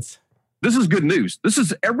afterwards. This is good news. This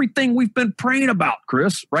is everything we've been praying about,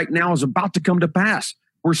 Chris. Right now is about to come to pass.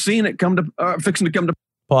 We're seeing it fixing to come to.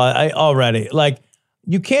 Well,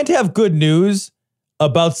 you can't have good news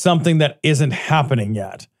about something that isn't happening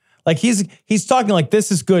yet. Like he's talking like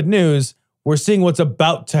this is good news. We're seeing what's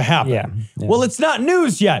about to happen. Yeah. Well, it's not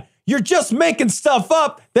news yet. You're just making stuff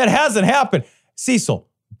up that hasn't happened. Cecil,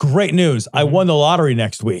 great news. I won the lottery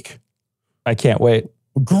next week. I can't wait.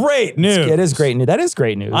 Great news. It is great news. That is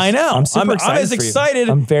great news. I know. I'm super excited. I'm as for you. excited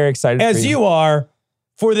I'm very excited as for you are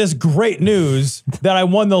for this great news that I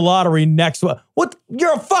won the lottery next week. What?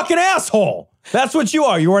 You're a fucking asshole. That's what you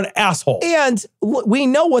are. You're an asshole. And we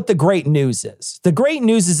know what the great news is. The great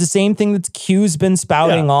news is the same thing that Q's been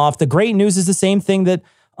spouting off. The great news is the same thing that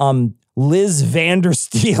Liz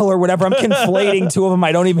Vandersteel or whatever. I'm conflating two of them.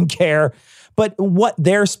 I don't even care. But what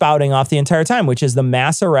they're spouting off the entire time, which is the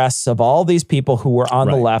mass arrests of all these people who were on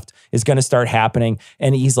the left, is going to start happening.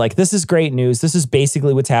 And he's like, this is great news. This is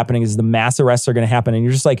basically what's happening is the mass arrests are going to happen. And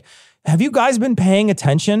you're just like, have you guys been paying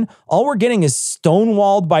attention? All we're getting is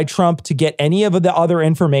stonewalled by Trump to get any of the other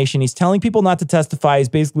information. He's telling people not to testify. He's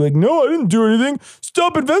basically like, no, I didn't do anything.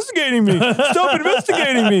 Stop investigating me. Stop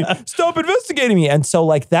investigating me. Stop investigating me. And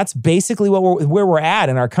so that's basically where we're at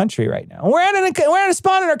in our country right now. We're at a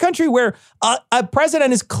spot in our country where a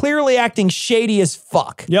president is clearly acting shady as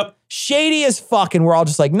fuck. Yep. Shady as fuck. And we're all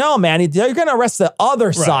just like, no, man, you're going to arrest the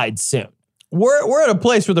other side soon. We're at a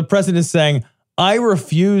place where the president is saying, I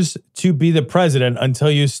refuse to be the president until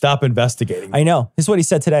you stop investigating. I know. This is what he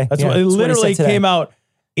said today. That's what it literally came out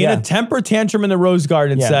in a temper tantrum in the Rose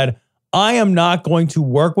Garden and said, I am not going to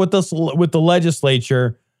work with the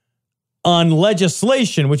legislature on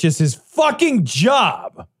legislation, which is his fucking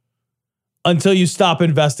job, until you stop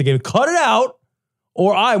investigating. Cut it out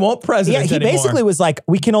or I won't president anymore. He basically was like,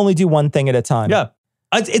 we can only do one thing at a time. Yeah.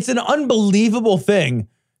 It's an unbelievable thing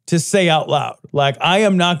to say out loud. Like,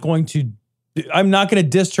 I'm not going to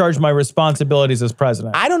discharge my responsibilities as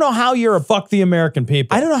president. I don't know how you're Fuck the American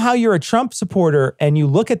people. I don't know how you're a Trump supporter and you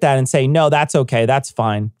look at that and say, no, that's okay. That's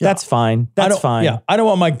fine. That's fine. That's fine. Yeah. I don't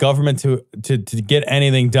want my government to get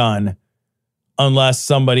anything done unless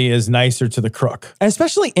somebody is nicer to the crook. And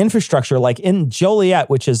especially infrastructure, like in Joliet,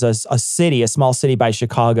 which is a city, a small city by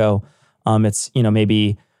Chicago. It's,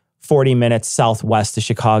 maybe 40 minutes southwest of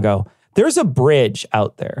Chicago. There's a bridge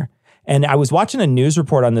out there. And I was watching a news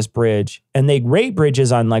report on this bridge, and they rate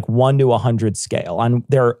bridges on like 1 to 100 scale on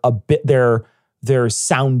their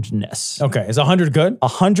soundness. Okay. Is 100 good?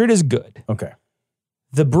 100 is good. Okay.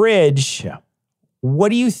 The bridge. Yeah. What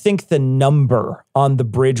do you think the number on the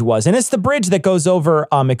bridge was? And it's the bridge that goes over,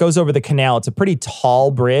 the canal. It's a pretty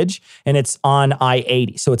tall bridge, and it's on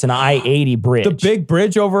I-80. So it's an I-80 bridge. The big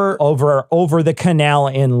bridge over the canal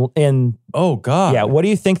in oh God. Yeah, what do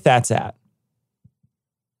you think that's at?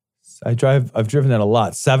 I've driven that a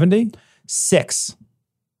lot. 70? 6.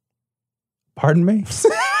 Pardon me?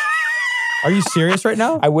 Are you serious right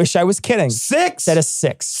now? I wish I was kidding. 6? That is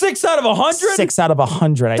 6. 6 out of 100? 6 out of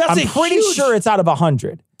 100. I'm pretty sure it's out of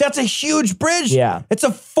 100. That's a huge bridge. Yeah. It's a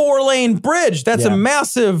 4-lane bridge. That's a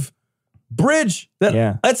massive bridge.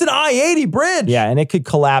 That's an I-80 bridge. Yeah, and it could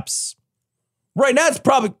collapse. Right now, it's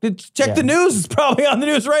probably, check the news. It's probably on the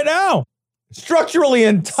news right now. Structurally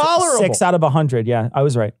intolerable. 6 out of 100. Yeah, I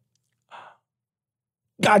was right.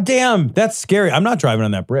 God damn, that's scary. I'm not driving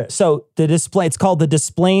on that bridge. So it's called the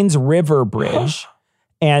Des Plaines River Bridge.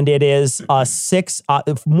 And it is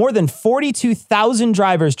more than 42,000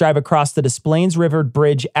 drivers drive across the Des Plaines River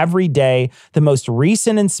Bridge every day. The most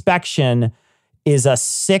recent inspection is a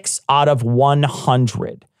 6 out of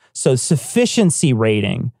 100. So sufficiency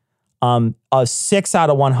rating, a 6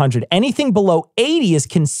 out of 100. Anything below 80 is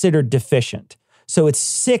considered deficient. So it's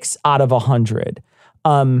 6 out of 100.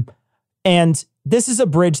 And this is a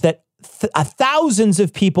bridge that thousands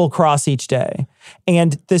of people cross each day.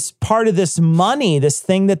 And this part of this money, this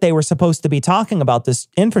thing that they were supposed to be talking about, this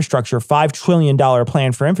infrastructure, $5 trillion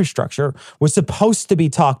plan for infrastructure, was supposed to be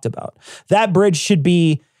talked about. That bridge should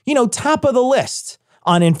be, top of the list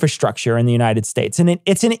on infrastructure in the United States. And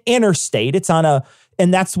it's an interstate.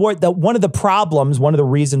 And that's one of the problems, one of the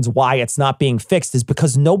reasons why it's not being fixed is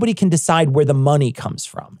because nobody can decide where the money comes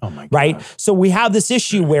from. Oh my God. Right? So we have this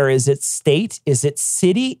issue where is it state? Is it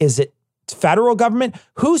city? Is it federal government?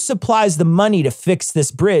 Who supplies the money to fix this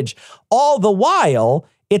bridge? All the while,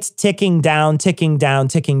 it's ticking down,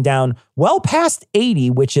 well past 80,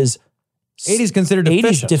 which is 80 is considered deficient.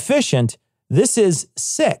 80 is deficient. This is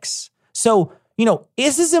 6. So,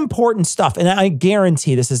 this is important stuff. And I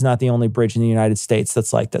guarantee this is not the only bridge in the United States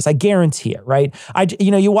that's like this. I guarantee it, right?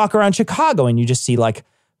 You walk around Chicago and you just see like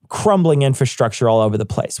crumbling infrastructure all over the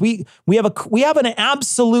place. We have an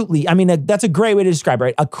absolutely, that's a great way to describe it,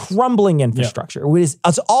 right? A crumbling infrastructure. Yeah.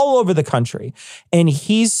 It's all over the country. And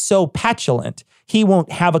he's so petulant. He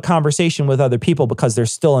won't have a conversation with other people because they're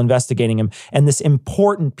still investigating him. And this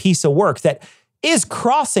important piece of work that is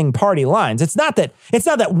crossing party lines. It's not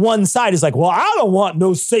that one side is like, well, I don't want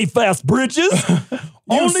no safe ass bridges.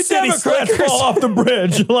 Only Democrats fall off the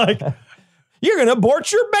bridge. Like, you're gonna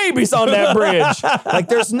abort your babies on that bridge. Like,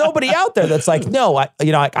 there's nobody out there that's like, no,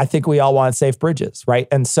 I think we all want safe bridges, right?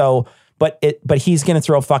 And so, but he's gonna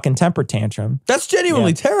throw a fucking temper tantrum. That's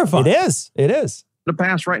genuinely terrifying. It is. The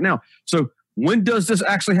pass right now. So when does this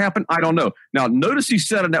actually happen? I don't know. Now, notice he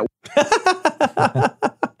said in that.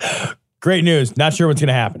 Great news. Not sure what's going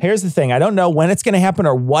to happen. Here's the thing. I don't know when it's going to happen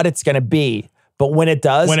or what it's going to be. But when it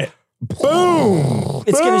does, boom,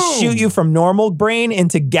 it's going to shoot you from normal brain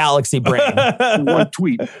into galaxy brain. One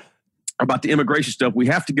tweet about the immigration stuff. We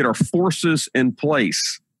have to get our forces in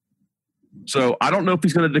place. So I don't know if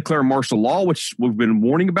he's going to declare martial law, which we've been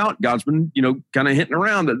warning about. God's been, kind of hinting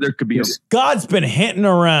around that there could be. God's been hinting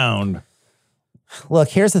around. Look,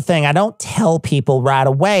 here's the thing. I don't tell people right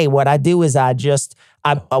away. What I do is I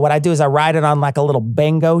write it on like a little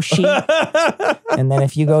bingo sheet. And then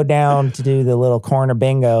if you go down to do the little corner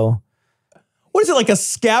bingo. What is it, like a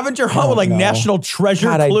scavenger hunt with like national treasure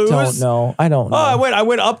clues? I don't know. Oh, I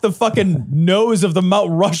went up the fucking nose of the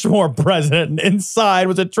Mount Rushmore president, and inside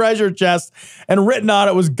was a treasure chest, and written on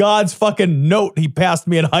it was God's fucking note he passed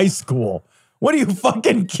me in high school. What, are you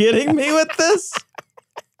fucking kidding me with this?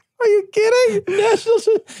 Are you kidding?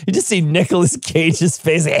 You just see Nicolas Cage's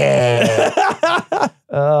face.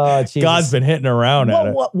 Oh, Jesus. God's been hitting around at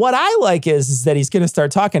it. What I like is that he's going to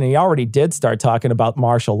start talking, and he already did start talking about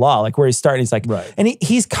martial law, like where he's starting. He's like, right. And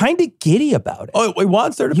he's kind of giddy about it. Oh, he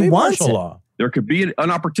wants there to be martial law. There could be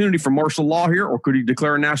an opportunity for martial law here, or could he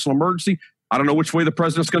declare a national emergency? I don't know which way the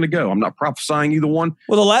president's going to go. I'm not prophesying either one.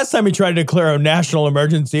 Well, the last time he tried to declare a national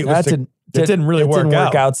emergency, it didn't really work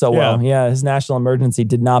out so well. Yeah, his national emergency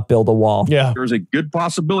did not build a wall. Yeah. There's a good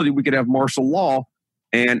possibility we could have martial law.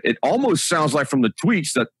 And it almost sounds like from the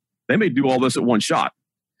tweets that they may do all this at one shot.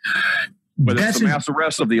 Whether it's the mass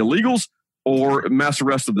arrest of the illegals or mass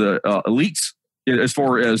arrest of the elites as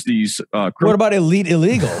far as these. What about elite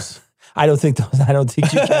illegals? I don't think you can.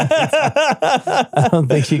 I don't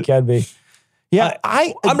think you can be. Yeah,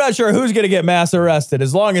 I'm not sure who's going to get mass arrested.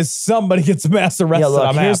 As long as somebody gets mass arrested, yeah, look,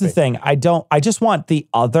 I'm here's happy. the thing. I just want the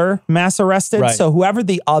other mass arrested. Right. So whoever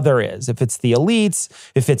the other is, if it's the elites,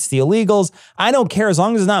 if it's the illegals, I don't care as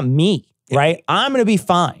long as it's not me, right? I'm going to be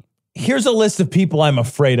fine. Here's a list of people I'm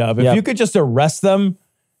afraid of. If Yep. you could just arrest them,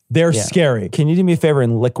 they're scary. Can you do me a favor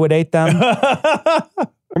and liquidate them?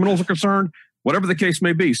 criminals are concerned, whatever the case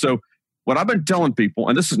may be. So what I've been telling people,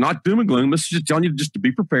 and this is not doom and gloom, this is just telling you just to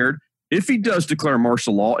be prepared. If he does declare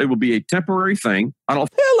martial law, it will be a temporary thing. I don't.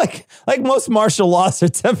 Yeah, like most martial laws are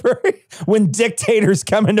temporary. When dictators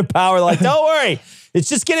come into power, like, don't worry, it's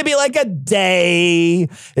just going to be like a day.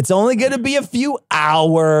 It's only going to be a few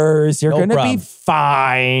hours. You're No going to be problem.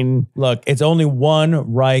 fine. Look, it's only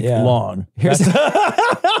one Reich long. Here's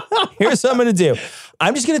what I'm going to do.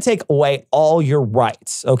 I'm just going to take away all your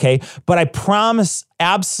rights, okay? But I promise,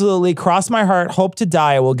 absolutely, cross my heart, hope to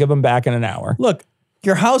die, I will give them back in an hour. Look,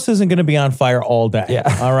 your house isn't going to be on fire all day.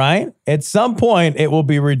 Yeah. All right. At some point, it will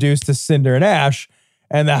be reduced to cinder and ash,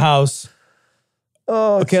 and the house.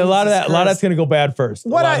 Oh, Okay, a lot of that's going to go bad first.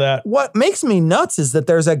 What makes me nuts is that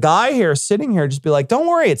there's a guy here sitting here just be like, don't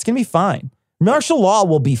worry, it's going to be fine. Martial law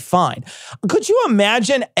will be fine. Could you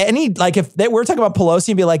imagine if we're talking about Pelosi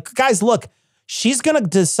and be like, guys, look, she's going to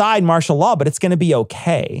decide martial law, but it's going to be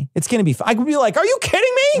okay. It's going to be fine. I could be like, are you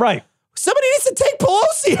kidding me? Right. Somebody needs to take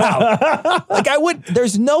Pelosi out.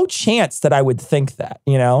 There's no chance that I would think that,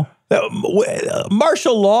 you know?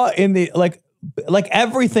 Martial law in the like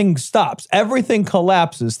everything stops, everything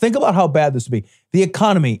collapses. Think about how bad this would be. The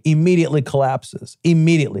economy immediately collapses.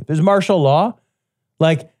 Immediately. There's martial law.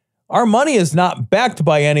 Like, our money is not backed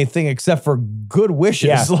by anything except for good wishes.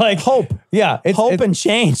 Yeah. Like hope. Yeah. Hope and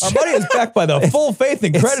change. Our money is backed by the full faith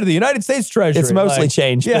and credit of the United States Treasury. It's mostly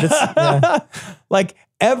change. Yeah. But it's, like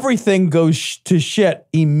everything goes to shit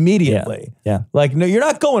immediately. Yeah. Like, no, you're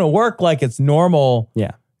not going to work like it's normal.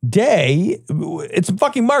 Yeah. Day. It's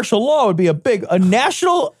fucking martial law would be a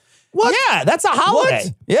national. What? Yeah, that's a holiday.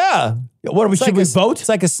 What? Yeah. What are we? Should we vote? It's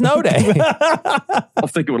like a snow day. I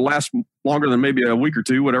think it would last longer than maybe a week or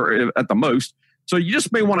two, whatever, at the most. So you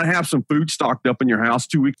just may want to have some food stocked up in your house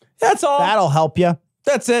 2 weeks. That's all. That'll help you.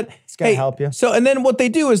 That's it. It's gonna help you. So, and then what they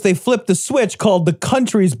do is they flip the switch called the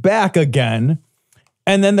country's back again,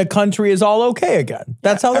 and then the country is all okay again.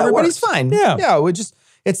 That's how that everybody's works. fine. Yeah. Yeah.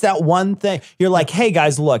 It's that one thing. You're like, hey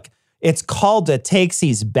guys, look, it's called a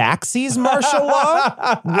takesies backsies martial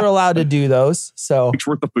law. We're allowed to do those. So Weeks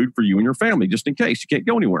worth of food for you and your family, just in case you can't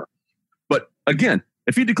go anywhere. But again,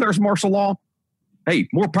 if he declares martial law, hey,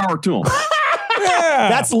 more power to him. Yeah.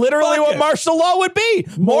 that's literally Fuck what it. martial law would be.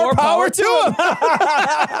 More power to him.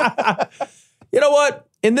 You know what?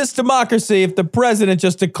 In this democracy, if the president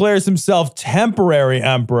just declares himself temporary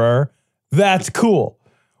emperor, that's cool.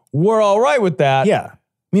 We're all right with that. Yeah.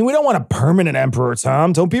 I mean, we don't want a permanent emperor,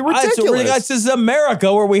 Tom. Don't be ridiculous. This is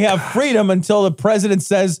America where we have freedom until the president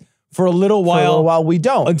says for a little For a little while, we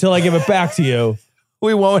don't. until I give it back to you.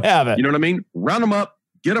 We won't have it. You know what I mean? Round them up,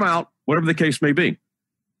 get them out, whatever the case may be.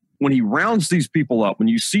 When he rounds these people up, when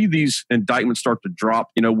you see these indictments start to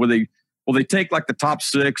drop, you know, where they take like the top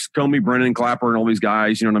six, Comey, Brennan, Clapper, and all these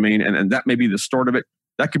guys, you know what I mean? And that may be the start of it.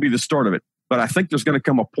 That could be the start of it. But I think there's going to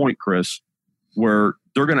come a point, Chris, where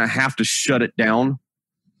they're going to have to shut it down.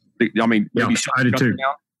 I mean, maybe shut I the do country too.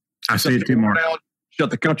 down. I see it too, Mark.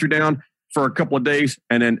 Shut the country down for a couple of days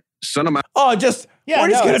and then send them out. Oh, we're just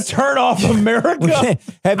going to turn off America.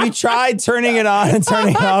 Have you tried turning it on and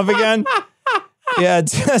turning it off again? Yeah,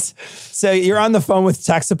 so you're on the phone with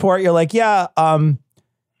tech support. You're like, yeah,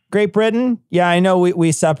 Great Britain. Yeah, I know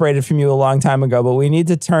we separated from you a long time ago, but we need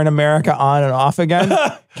to turn America on and off again.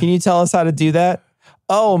 Can you tell us how to do that?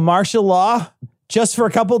 Oh, martial law? Just for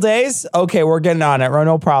a couple days? Okay, we're getting on it.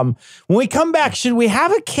 No problem. When we come back, should we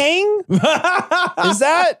have a king? Is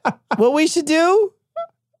that what we should do?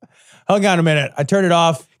 Hang on a minute. I turned it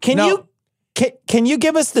off. Can you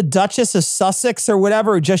give us the Duchess of Sussex or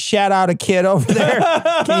whatever who just shat out a kid over there?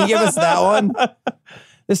 Can you give us that one?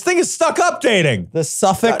 This thing is stuck updating. The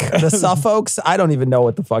Suffolks. I don't even know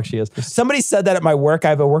what the fuck she is. Somebody said that at my work.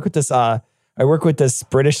 I work with this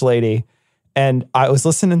British lady, and I was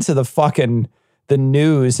listening to the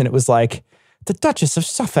news, and it was like, the Duchess of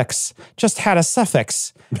Suffolk just had a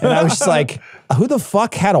suffix. And I was just like, who the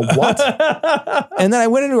fuck had a what? And then I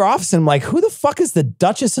went into her office and I'm like, who the fuck is the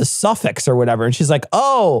Duchess of Suffolk or whatever? And she's like,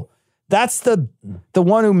 oh, that's the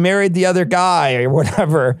one who married the other guy or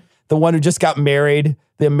whatever. The one who just got married,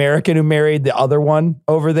 the American who married the other one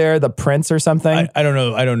over there, the prince or something. I don't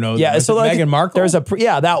know. I don't know. Yeah, so like Meghan Markle. There's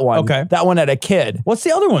that one. Okay. That one had a kid. What's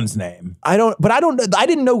the other one's name? I don't know. I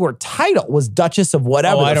didn't know her title was Duchess of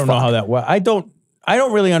whatever. Oh, I don't know how that was. I don't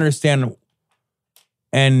really understand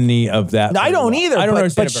any of that. No, I don't either. I don't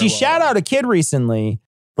understand. But she shout out a kid recently.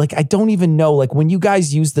 Like, I don't even know. Like, when you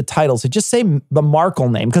guys use the titles, so just say the Markle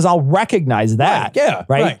name because I'll recognize that. Right, yeah,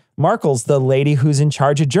 right. Markle's the lady who's in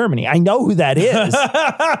charge of Germany. I know who that is.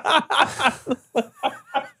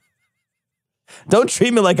 Don't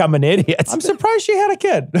treat me like I'm an idiot. I'm surprised she had a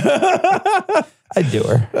kid. I'd do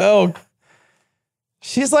her. Oh,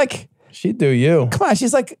 she's like, she'd do you. Come on,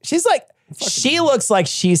 she's like. She looks like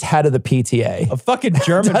she's head of the PTA. A fucking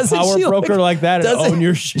German power broker like that and own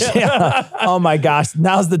your shit. Yeah. Oh my gosh.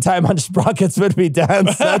 Now's the time on Sprockets would be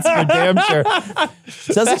dance. That's for damn sure.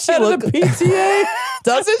 Doesn't she look the PTA?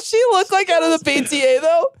 Doesn't she look like out of the PTA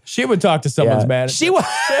though? She would talk to someone's manager. She would.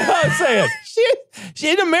 I'm saying.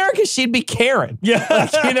 She in America, she'd be Karen. Yeah.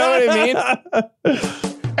 Like, you know what I mean?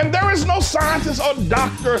 And there is no scientist or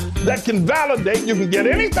doctor that can validate you can get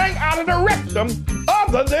anything out of the rectum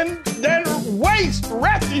other than waste,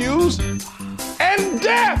 refuse, and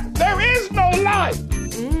death. There is no life.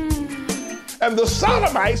 And the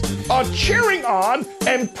sodomites are cheering on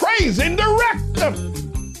and praising the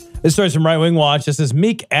rectum. This story's from Right Wing Watch. This is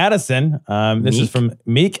Meek Addison. This is from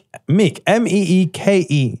Meek,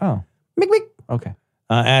 M-E-E-K-E. Oh. Meek. Okay.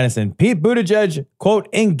 Addison. Pete Buttigieg, quote,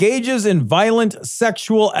 engages in violent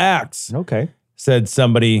sexual acts. Okay. Said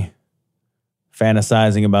somebody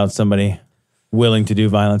fantasizing about somebody willing to do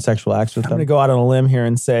violent sexual acts with I'm them. going to go out on a limb here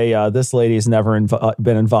and say this lady's never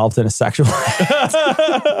been involved in a sexual act.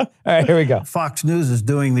 All right, here we go. Fox News is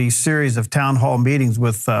doing these series of town hall meetings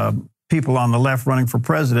with people on the left running for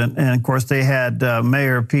president. And of course, they had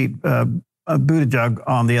Mayor Pete Buttigieg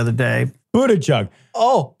on the other day. Buttigieg.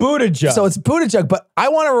 Oh, Buttigieg. So it's Buttigieg, but I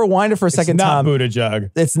want to rewind it for a second, Tom.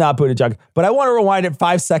 Buttigieg. It's not Buttigieg, but I want to rewind it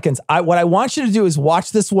 5 seconds. What I want you to do is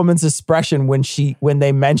watch this woman's expression when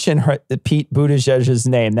they mention Pete Buttigieg's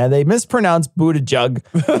name. Now they mispronounce Buttigieg,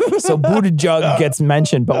 so Buttigieg gets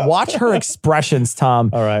mentioned. But watch her expressions,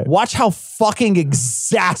 Tom. All right. Watch how fucking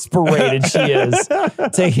exasperated she is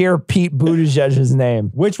to hear Pete Buttigieg's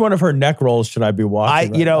name. Which one of her neck rolls should I be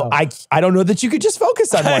watching? I don't know that you could just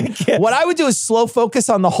focus on one. What I would do is slow focus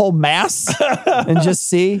on the whole mass and just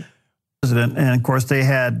see. And of course, they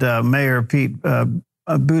had Mayor Pete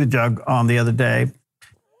Buttigieg on the other day.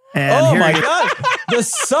 And oh my God. The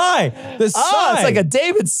sigh. The sigh. Oh, it's like a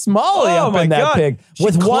David Smalley up in that pig. She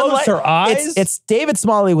with closed her eyes. It's David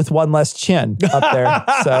Smalley with one less chin up there.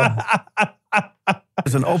 So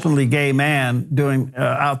there's an openly gay man doing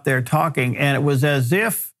out there talking, and it was as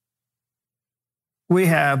if we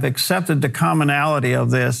have accepted the commonality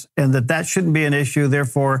of this and that shouldn't be an issue.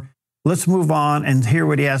 Therefore, let's move on and hear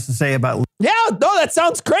what he has to say about. Yeah, no, that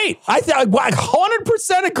sounds great. I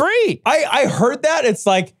 100% agree. I heard that. It's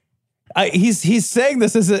like he's saying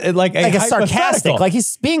this as like a sarcastic, like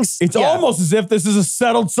he's being. It's almost as if this is a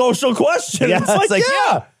settled social question. Yeah, it's like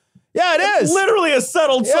yeah, it is. Literally a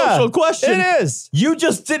settled social question. It is. You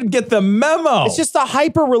just didn't get the memo. It's just the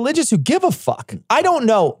hyper religious who give a fuck. I don't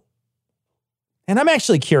know. And I'm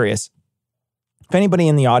actually curious if anybody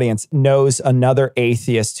in the audience knows another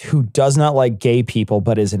atheist who does not like gay people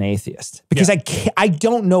but is an atheist. Because I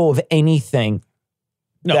don't know of anything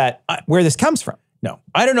where this comes from. No,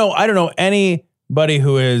 I don't know anybody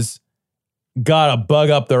who has got a bug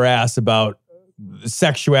up their ass about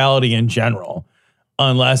sexuality in general,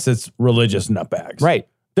 unless it's religious nutbags. Right.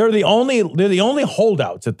 They're the only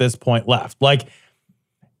holdouts at this point left. Like,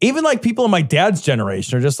 even like people in my dad's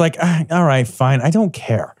generation are just like, all right, fine. I don't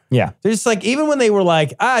care. Yeah. They're just like, even when they were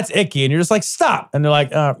like, it's icky. And you're just like, stop. And they're like,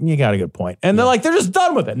 you got a good point. And they're like, they're just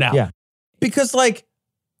done with it now. Yeah. Because like,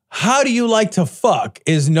 how do you like to fuck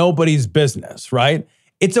is nobody's business, right?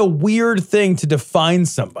 It's a weird thing to define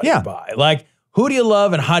somebody by. Like, who do you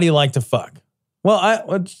love and how do you like to fuck?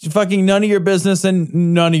 Well, it's fucking none of your business and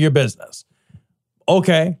none of your business.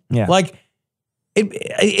 Okay. Yeah. Like,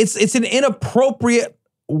 it's an inappropriate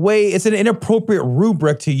way, it's an inappropriate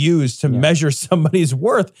rubric to use to measure somebody's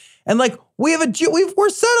worth. And like, we're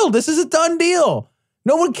settled. This is a done deal.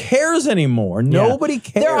 No one cares anymore. Nobody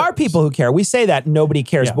cares. There are people who care. We say that nobody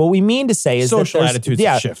cares. Yeah. What we mean to say is social attitudes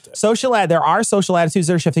have shifted. There are social attitudes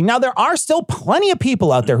that are shifting. Now, there are still plenty of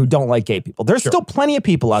people out there who don't like gay people. There's still plenty of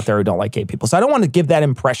people out there who don't like gay people. So I don't want to give that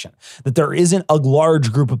impression that there isn't a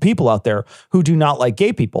large group of people out there who do not like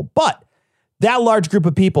gay people. But that large group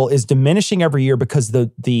of people is diminishing every year because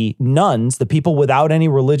the nuns, the people without any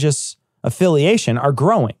religious affiliation are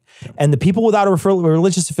growing. And the people without a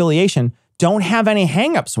religious affiliation don't have any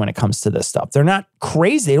hangups when it comes to this stuff. They're not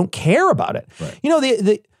crazy. They don't care about it. Right. You know,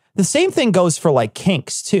 the same thing goes for like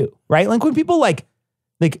kinks too, right? Like when people like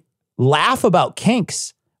laugh about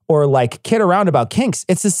kinks or like kid around about kinks,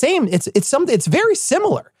 it's the same. It's something, it's very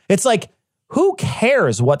similar. It's like, who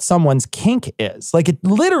cares what someone's kink is? Like, it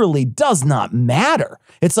literally does not matter.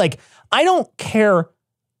 It's like, I don't care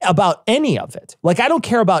about any of it. Like, I don't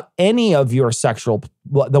care about any of your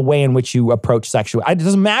the way in which you approach sexuality. It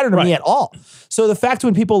doesn't matter to me at all. So the fact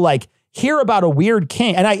when people like hear about a weird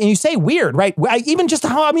kink, and you say weird, right? Even just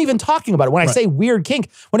how I'm even talking about it. When I say weird kink,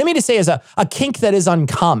 what I mean to say is a kink that is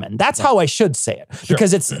uncommon. That's how I should say it. Sure.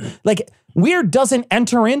 Because it's like, weird doesn't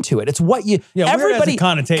enter into it. It's what you everybody,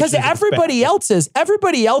 because everybody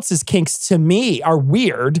else's kinks to me are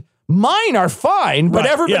weird. Mine are fine, but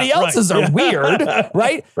everybody else's are weird,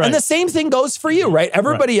 right? And the same thing goes for you, right?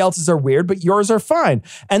 Everybody else's are weird, but yours are fine.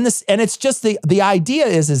 And it's just the idea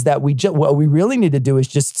is that what we really need to do is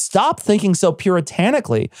just stop thinking so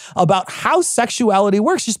puritanically about how sexuality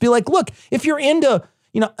works. Just be like, look, if you're into,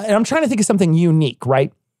 and I'm trying to think of something unique,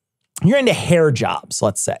 right? You're into hair jobs,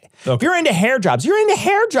 let's say. Okay. If you're into hair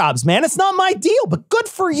jobs, man. It's not my deal, but good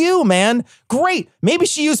for you, man. Great. Maybe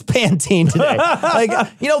she used Pantene today.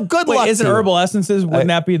 Good luck. Is it Herbal Essences? Wouldn't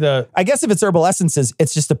that be the... I guess if it's Herbal Essences,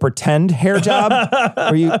 it's just a pretend hair job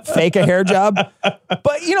where you fake a hair job. But,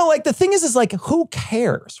 the thing is like, who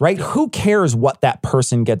cares, right? Who cares what that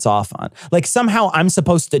person gets off on? Like, somehow I'm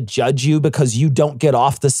supposed to judge you because you don't get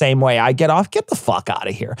off the same way I get off? Get the fuck out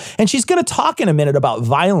of here. And she's going to talk in a minute about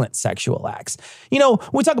violent sexual acts.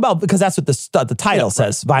 We talk about, because that's what the title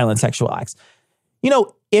says, violent sexual acts.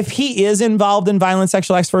 If he is involved in violent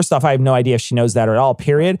sexual acts, first off, I have no idea if she knows that at all,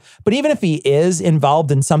 period. But even if he is involved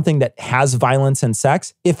in something that has violence and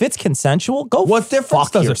sex, if it's consensual, what difference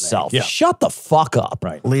fuck does yourself. Yeah. Shut the fuck up.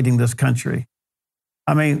 Right. Leading this country.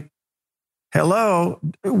 I mean, hello,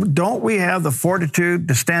 don't we have the fortitude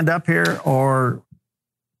to stand up here, or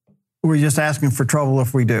we're just asking for trouble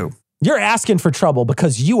if we do? You're asking for trouble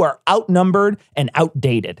because you are outnumbered and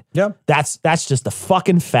outdated. Yeah. That's just the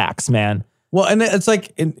fucking facts, man. Well, and it's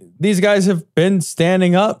like these guys have been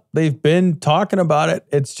standing up. They've been talking about it.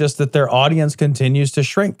 It's just that their audience continues to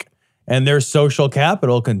shrink and their social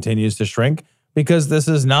capital continues to shrink because this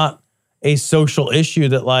is not a social issue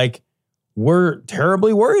that like we're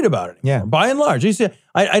terribly worried about it. Yeah. By and large, you see,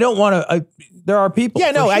 I don't want to. There are people.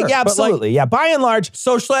 Yeah, no, sure, absolutely. By and large,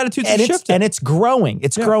 social attitudes are shifting. And it's growing.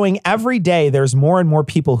 It's growing every day. There's more and more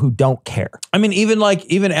people who don't care. I mean,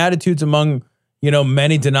 even attitudes among,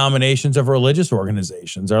 many denominations of religious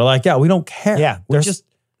organizations are like, we don't care. Yeah.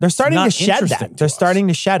 They're starting to shed that. They're starting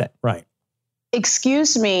to shed it. Right.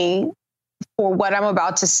 Excuse me for what I'm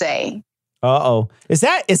about to say. Uh-oh. Is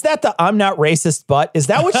that the I'm not racist, but is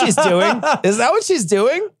that what she's doing? Is that what she's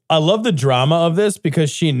doing? I love the drama of this because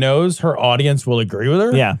she knows her audience will agree with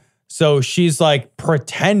her. Yeah. So she's like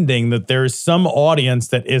pretending that there's some audience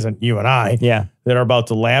that isn't you and I that are about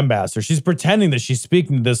to lambaste her. She's pretending that she's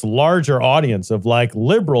speaking to this larger audience of like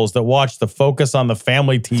liberals that watch the Focus on the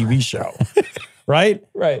Family TV show. Right?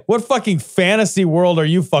 Right. What fucking fantasy world are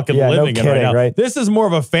you fucking living in right now? Right? This is more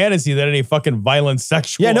of a fantasy than any fucking violent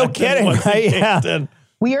sexual. Yeah, no kidding. Right? Yeah.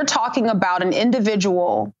 We are talking about an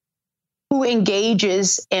individual who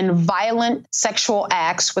engages in violent sexual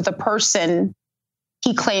acts with a person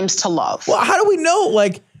he claims to love. Well, how do we know?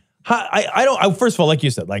 Like, I don't. First of all, like you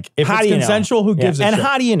said, like if it's consensual, who gives a shit? And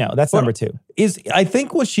how do you know? That's number two. I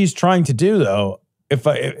think what she's trying to do, though,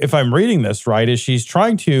 if I'm reading this right, is she's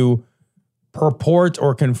trying to purport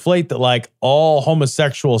or conflate that like all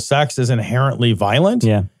homosexual sex is inherently violent.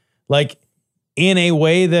 Yeah. Like in a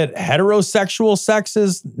way that heterosexual sex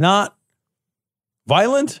is not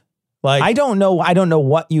violent. Like I don't know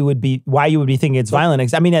why you would be thinking it's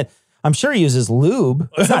violent. I mean, I'm sure he uses lube.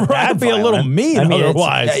 It's not that be a little mean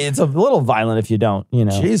otherwise. It's a little violent if you don't,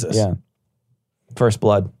 Jesus. Yeah. First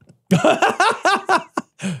blood.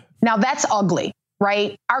 Now that's ugly,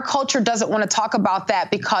 right? Our culture doesn't want to talk about that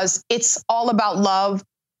because it's all about love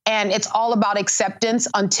and it's all about acceptance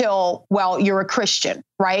until, well, you're a Christian,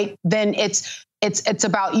 right? Then it's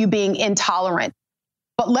about you being intolerant.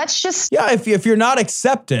 But let's just if you're not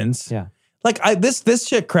acceptance, like this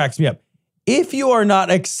shit cracks me up. If you are not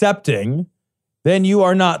accepting, then you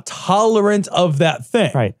are not tolerant of that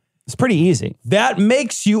thing. Right. It's pretty easy. That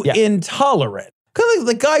makes you intolerant. Because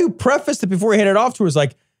the guy who prefaced it before he handed it off to her is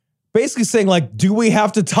like basically saying like, do we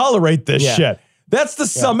have to tolerate this shit? That's the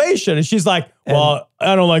summation. And she's like, well,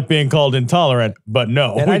 I don't like being called intolerant, but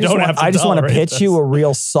no, we don't have to I just want to tolerate pitch this. you a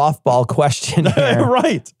real softball question here.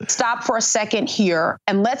 Right. Stop for a second here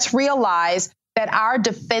and let's realize that our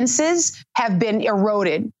defenses have been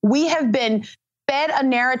eroded. We have been fed a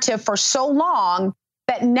narrative for so long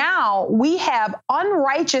that now we have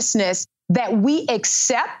unrighteousness that we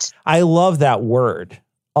accept. I love that word,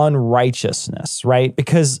 unrighteousness, right?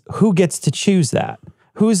 Because who gets to choose that?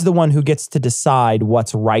 Who's the one who gets to decide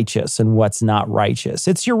what's righteous and what's not righteous?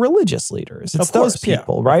 It's your religious leaders. It's those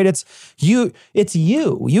people, right? It's you.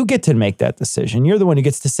 You get to make that decision. You're the one who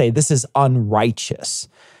gets to say, this is unrighteous.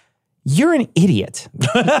 You're an idiot.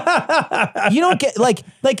 You don't get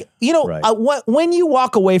when you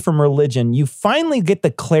walk away from religion, you finally get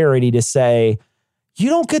the clarity to say, you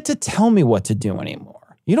don't get to tell me what to do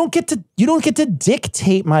anymore. You don't get to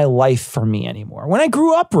dictate my life for me anymore. When I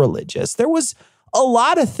grew up religious, there was a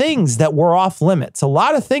lot of things that were off limits, a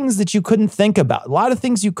lot of things that you couldn't think about, a lot of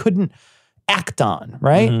things you couldn't act on,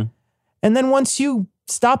 right? Mm-hmm. And then once you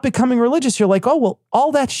stop becoming religious, you're like, oh, well,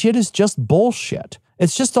 all that shit is just bullshit.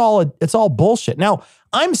 It's all bullshit. Now,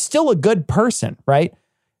 I'm still a good person, right?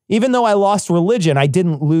 Even though I lost religion, I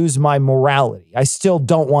didn't lose my morality. I still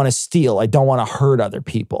don't want to steal. I don't want to hurt other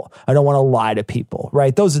people. I don't want to lie to people,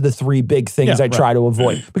 right? Those are the three big things I try to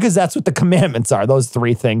avoid because that's what the commandments are. Those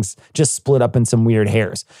three things just split up in some weird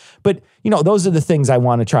hairs. But, those are the things I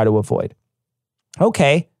want to try to avoid.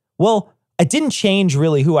 Okay, well, it didn't change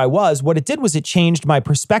really who I was. What it did was it changed my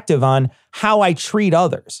perspective on how I treat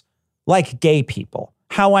others, like gay people,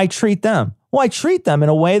 how I treat them. Well, I treat them in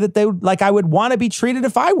a way that I would want to be treated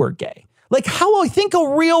if I were gay. Like how I think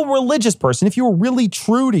a real religious person, if you were really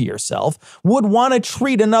true to yourself, would want to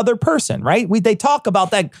treat another person, right? They talk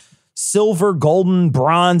about that silver, golden,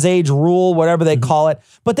 bronze age rule, whatever they call it,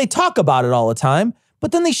 but they talk about it all the time,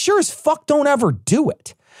 but then they sure as fuck don't ever do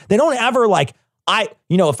it. They don't ever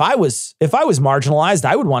if I was marginalized,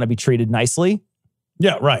 I would want to be treated nicely.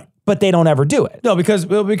 Yeah, right. But they don't ever do it. No, because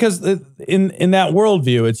in that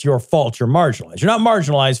worldview, it's your fault you're marginalized. You're not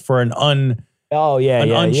marginalized for an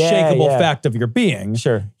unshakable fact of your being.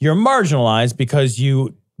 Sure. You're marginalized because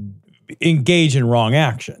you engage in wrong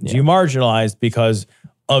actions. Yeah. You marginalized because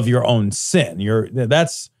of your own sin.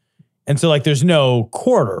 There's no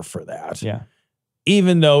quarter for that. Yeah.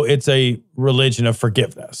 Even though it's a religion of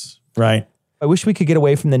forgiveness, right? I wish we could get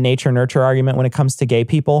away from the nature-nurture argument when it comes to gay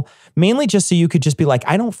people, mainly just so you could just be like,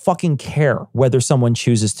 I don't fucking care whether someone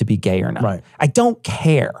chooses to be gay or not. Right. I don't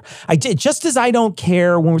care. Just as I don't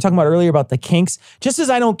care when we were talking about earlier about the kinks, just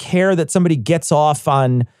as I don't care that somebody gets off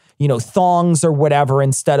on, thongs or whatever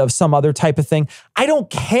instead of some other type of thing. I don't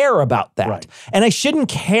care about that. Right. And I shouldn't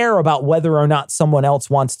care about whether or not someone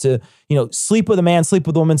else wants to, sleep with a man, sleep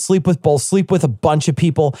with a woman, sleep with both, sleep with a bunch of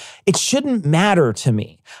people. It shouldn't matter to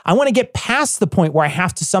me. I want to get past the point where I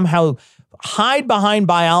have to somehow hide behind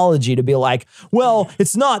biology to be like, well,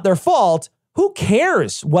 it's not their fault. Who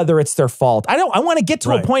cares whether it's their fault? I want to get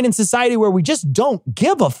to a point in society where we just don't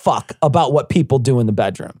give a fuck about what people do in the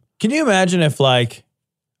bedroom. Can you imagine if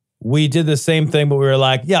we did the same thing, but we were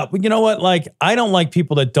like, yeah, but you know what? I don't like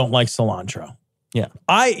people that don't like cilantro. Yeah.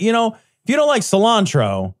 If you don't like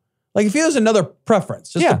cilantro, if there's another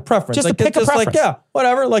preference, just a preference. Just pick a preference.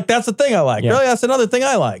 Whatever. That's the thing I like. Yeah. Really, that's another thing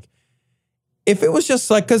I like. If it was just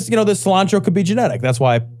because, the cilantro could be genetic. That's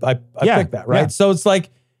why I picked that, right? Yeah. So it's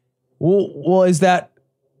well, is that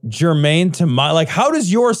germane to my, how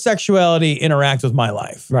does your sexuality interact with my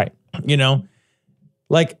life? Right.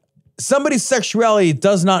 Somebody's sexuality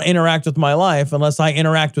does not interact with my life unless I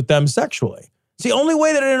interact with them sexually. It's the only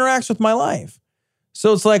way that it interacts with my life.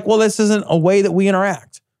 So it's this isn't a way that we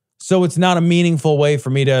interact. So it's not a meaningful way for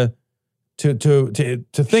me to think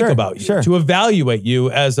about you, to evaluate you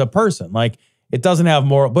as a person. It doesn't have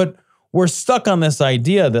moral, but we're stuck on this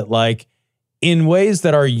idea that in ways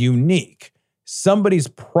that are unique, somebody's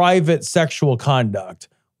private sexual conduct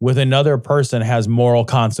with another person has moral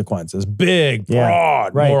consequences, big,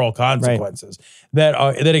 broad moral consequences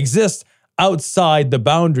that exist outside the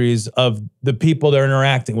boundaries of the people they're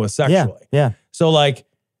interacting with sexually. Yeah. So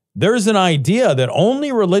there's an idea that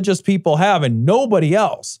only religious people have and nobody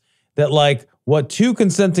else, that what two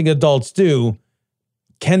consenting adults do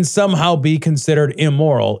can somehow be considered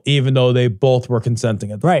immoral, even though they both were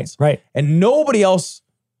consenting adults. Right. And nobody else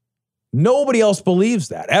believes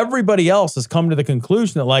that. Everybody else has come to the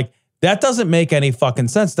conclusion that that doesn't make any fucking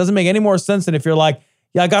sense. It doesn't make any more sense than if you're I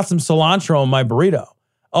got some cilantro in my burrito.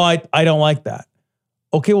 Oh, I don't like that.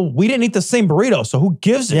 Okay, well, we didn't eat the same burrito, so who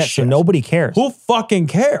gives a shit? So nobody cares. Who fucking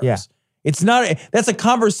cares? Yeah. It's not, that's a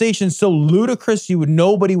conversation so ludicrous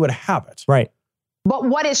nobody would have it. Right. But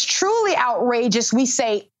what is truly outrageous, we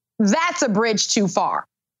say that's a bridge too far.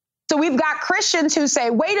 So we've got Christians who say,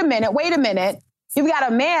 wait a minute. You've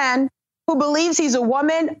got a man who believes he's a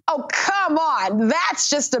woman. Oh, come on. That's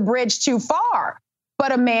just a bridge too far.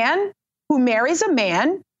 But a man who marries a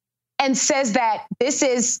man and says that this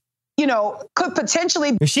is, could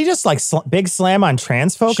potentially. Is she just like big slam on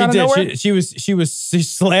trans folk out of nowhere? She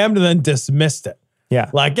slammed and then dismissed it. Yeah.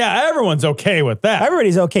 Like, yeah, everyone's okay with that.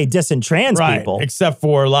 Everybody's okay dissing trans people. Except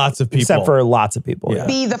for lots of people. Yeah.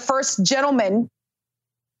 Be the first gentleman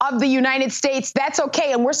of the United States. That's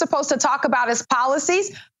okay. And we're supposed to talk about his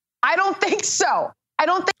policies. I don't think so.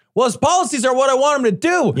 Well, his policies are what I want him to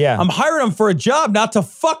do. Yeah. I'm hiring him for a job, not to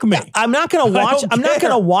fuck me. I'm not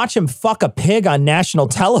gonna watch him fuck a pig on national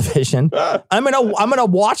television. I'm gonna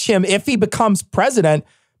watch him, if he becomes president,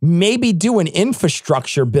 maybe do an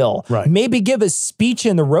infrastructure bill. Right. Maybe give a speech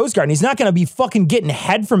in the Rose Garden. He's not going to be fucking getting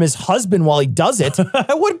head from his husband while he does it.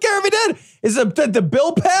 I wouldn't care if he did. Is the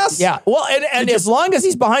bill pass? Yeah. Well, and as long as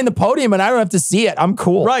he's behind the podium and I don't have to see it, I'm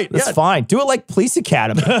cool. Right. That's fine. Do it like Police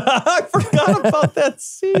Academy. I forgot about that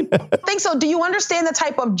scene. I think so. Do you understand the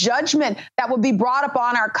type of judgment that would be brought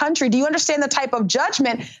upon our country? Do you understand the type of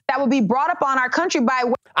judgment that would be brought upon our country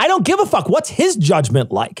by... I don't give a fuck. What's his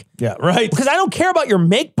judgment like? Yeah, right. Because I don't care about your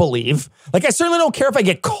make-believe. Like, I certainly don't care if I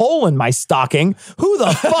get coal in my stocking. Who the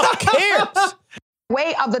fuck cares?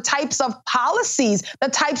 Way of the types of policies, the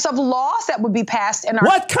types of laws that would be passed in our...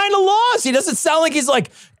 What kind of laws? He doesn't sound like he's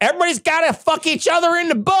like, everybody's got to fuck each other in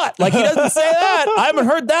the butt. Like, he doesn't say that. I haven't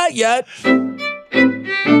heard that yet.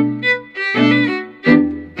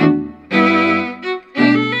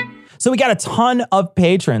 So we got a ton of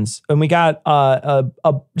patrons, and we got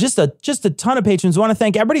just a ton of patrons. We want to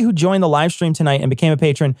thank everybody who joined the live stream tonight and became a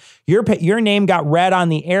patron. Your name got read on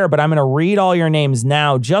the air, but I'm going to read all your names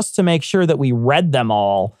now just to make sure that we read them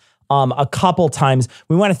all a couple times.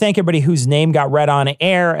 We want to thank everybody whose name got read on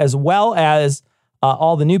air, as well as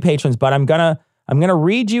all the new patrons. But I'm gonna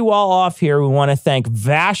read you all off here. We want to thank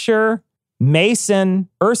Vasher, Mason,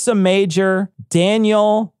 Ursa Major,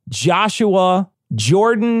 Daniel, Joshua,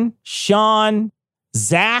 Jordan, Sean,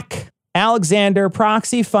 Zach, Alexander,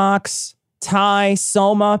 Proxy Fox, Ty,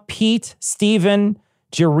 Soma, Pete, Steven,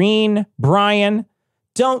 Jareen, Brian.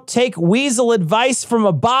 Don't take weasel advice from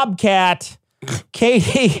a bobcat.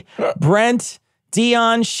 Katie, Brent,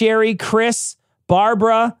 Dion, Sherry, Chris,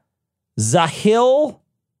 Barbara, Zahil.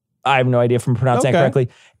 I have no idea if I'm pronouncing that correctly.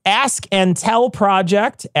 Ask and Tell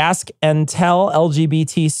Project, Ask and Tell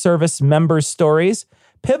LGBT Service Member Stories,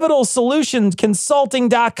 Pivotal Solutions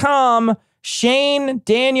Consulting.com, Shane,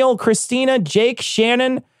 Daniel, Christina, Jake,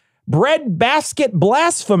 Shannon, Bread Basket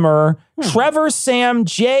Blasphemer, Trevor, Sam,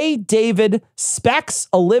 Jay, David, Specs,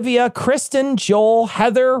 Olivia, Kristen, Joel,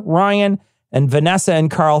 Heather, Ryan, and Vanessa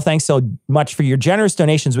and Carl. Thanks so much for your generous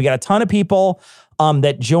donations. We got a ton of people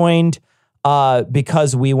that joined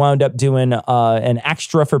because we wound up doing an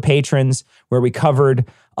extra for patrons where we covered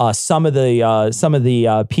some of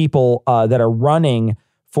the people that are running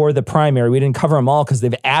for the primary. We didn't cover them all because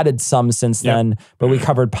they've added some since then, but we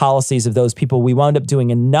covered policies of those people. We wound up doing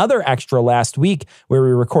another extra last week where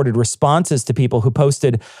we recorded responses to people who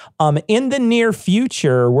posted. In the near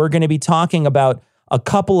future, we're going to be talking about a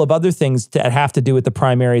couple of other things that have to do with the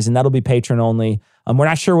primaries, and that'll be patron only. We're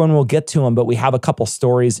not sure when we'll get to them, but we have a couple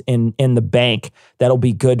stories in the bank that'll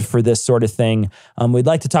be good for this sort of thing. We'd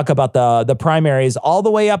like to talk about the primaries all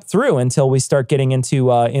the way up through until we start getting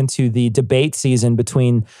into the debate season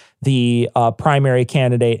between the primary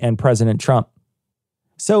candidate and President Trump.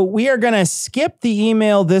 So we are going to skip the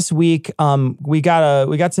email this week. We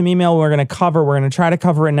got some email we're going to cover. We're going to try to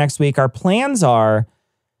cover it next week. Our plans are,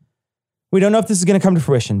 we don't know if this is going to come to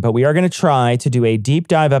fruition, but we are going to try to do a deep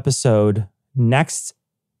dive episode next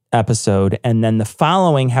episode, and then the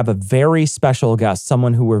following have a very special guest,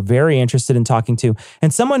 someone who we're very interested in talking to,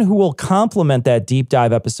 and someone who will complement that deep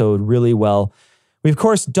dive episode really well. We, of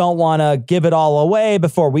course, don't want to give it all away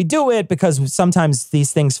before we do it because sometimes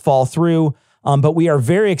these things fall through, but we are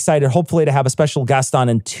very excited, hopefully, to have a special guest on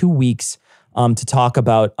in 2 weeks to talk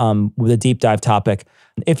about the deep dive topic.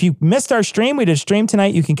 If you missed our stream, we did a stream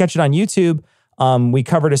tonight. You can catch it on YouTube. We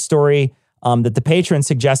covered a story that the patron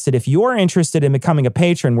suggested. If you're interested in becoming a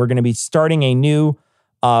patron, we're going to be starting a new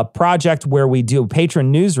project where we do a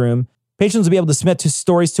patron newsroom. Patrons will be able to submit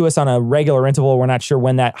stories to us on a regular interval. We're not sure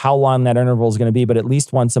how long that interval is going to be, but at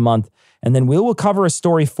least once a month. And then we will cover a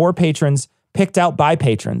story for patrons picked out by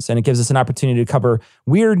patrons. And it gives us an opportunity to cover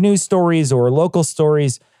weird news stories or local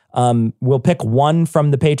stories We'll pick one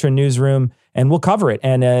from the patron newsroom and we'll cover it.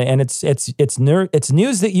 And it's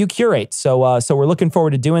news that you curate. So we're looking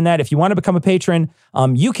forward to doing that. If you want to become a patron,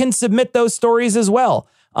 you can submit those stories as well.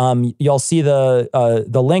 You'll see the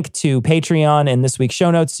link to Patreon in this week's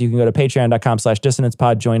show notes. You can go to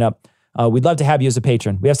patreon.com/dissonancepod, join up. We'd love to have you as a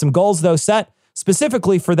patron. We have some goals though set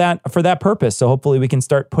specifically for that purpose. So hopefully we can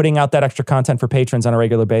start putting out that extra content for patrons on a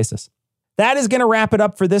regular basis. That is going to wrap it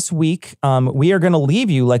up for this week. We are going to leave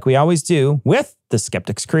you like we always do with the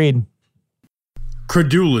Skeptic's Creed.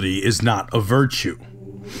 Credulity is not a virtue.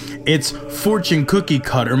 It's fortune cookie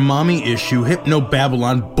cutter, mommy issue,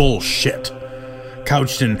 hypno-Babylon bullshit.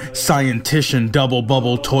 Couched in scientician, double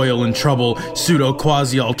bubble, toil and trouble, pseudo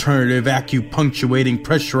quasi alternative, acupunctuating,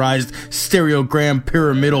 pressurized, stereogram,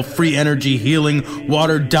 pyramidal, free energy healing,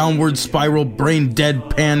 watered downward spiral, brain dead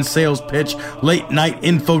pan sales pitch, late night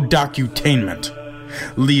info docutainment.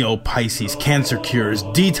 Leo, Pisces, cancer cures,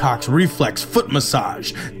 detox, reflex, foot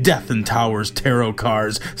massage, death and towers, tarot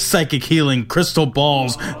cards, psychic healing, crystal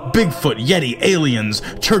balls, Bigfoot, Yeti, aliens,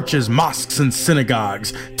 churches, mosques and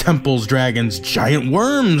synagogues, temples, dragons, giant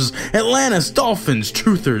worms, Atlantis, dolphins,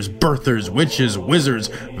 truthers, birthers, witches, wizards,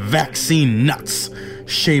 vaccine nuts,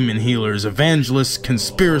 shaman healers, evangelists,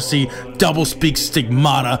 conspiracy, doublespeak,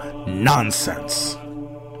 stigmata, nonsense.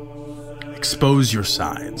 Expose your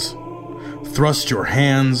sides. Thrust your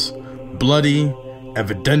hands, bloody,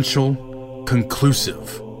 evidential,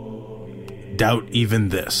 conclusive. Doubt even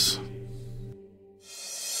this.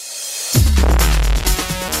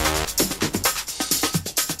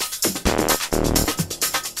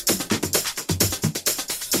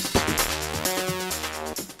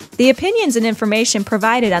 The opinions and information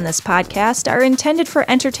provided on this podcast are intended for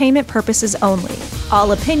entertainment purposes only.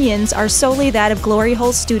 All opinions are solely that of Glory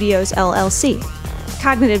Hole Studios, LLC.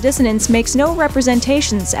 Cognitive Dissonance makes no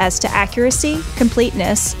representations as to accuracy,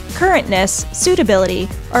 completeness, currentness, suitability,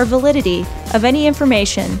 or validity of any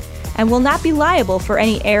information and will not be liable for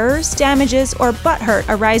any errors, damages, or butthurt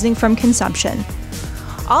arising from consumption.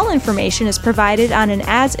 All information is provided on an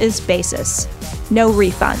as-is basis. No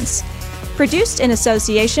refunds. Produced in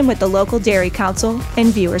association with the local Dairy Council and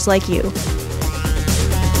viewers like you.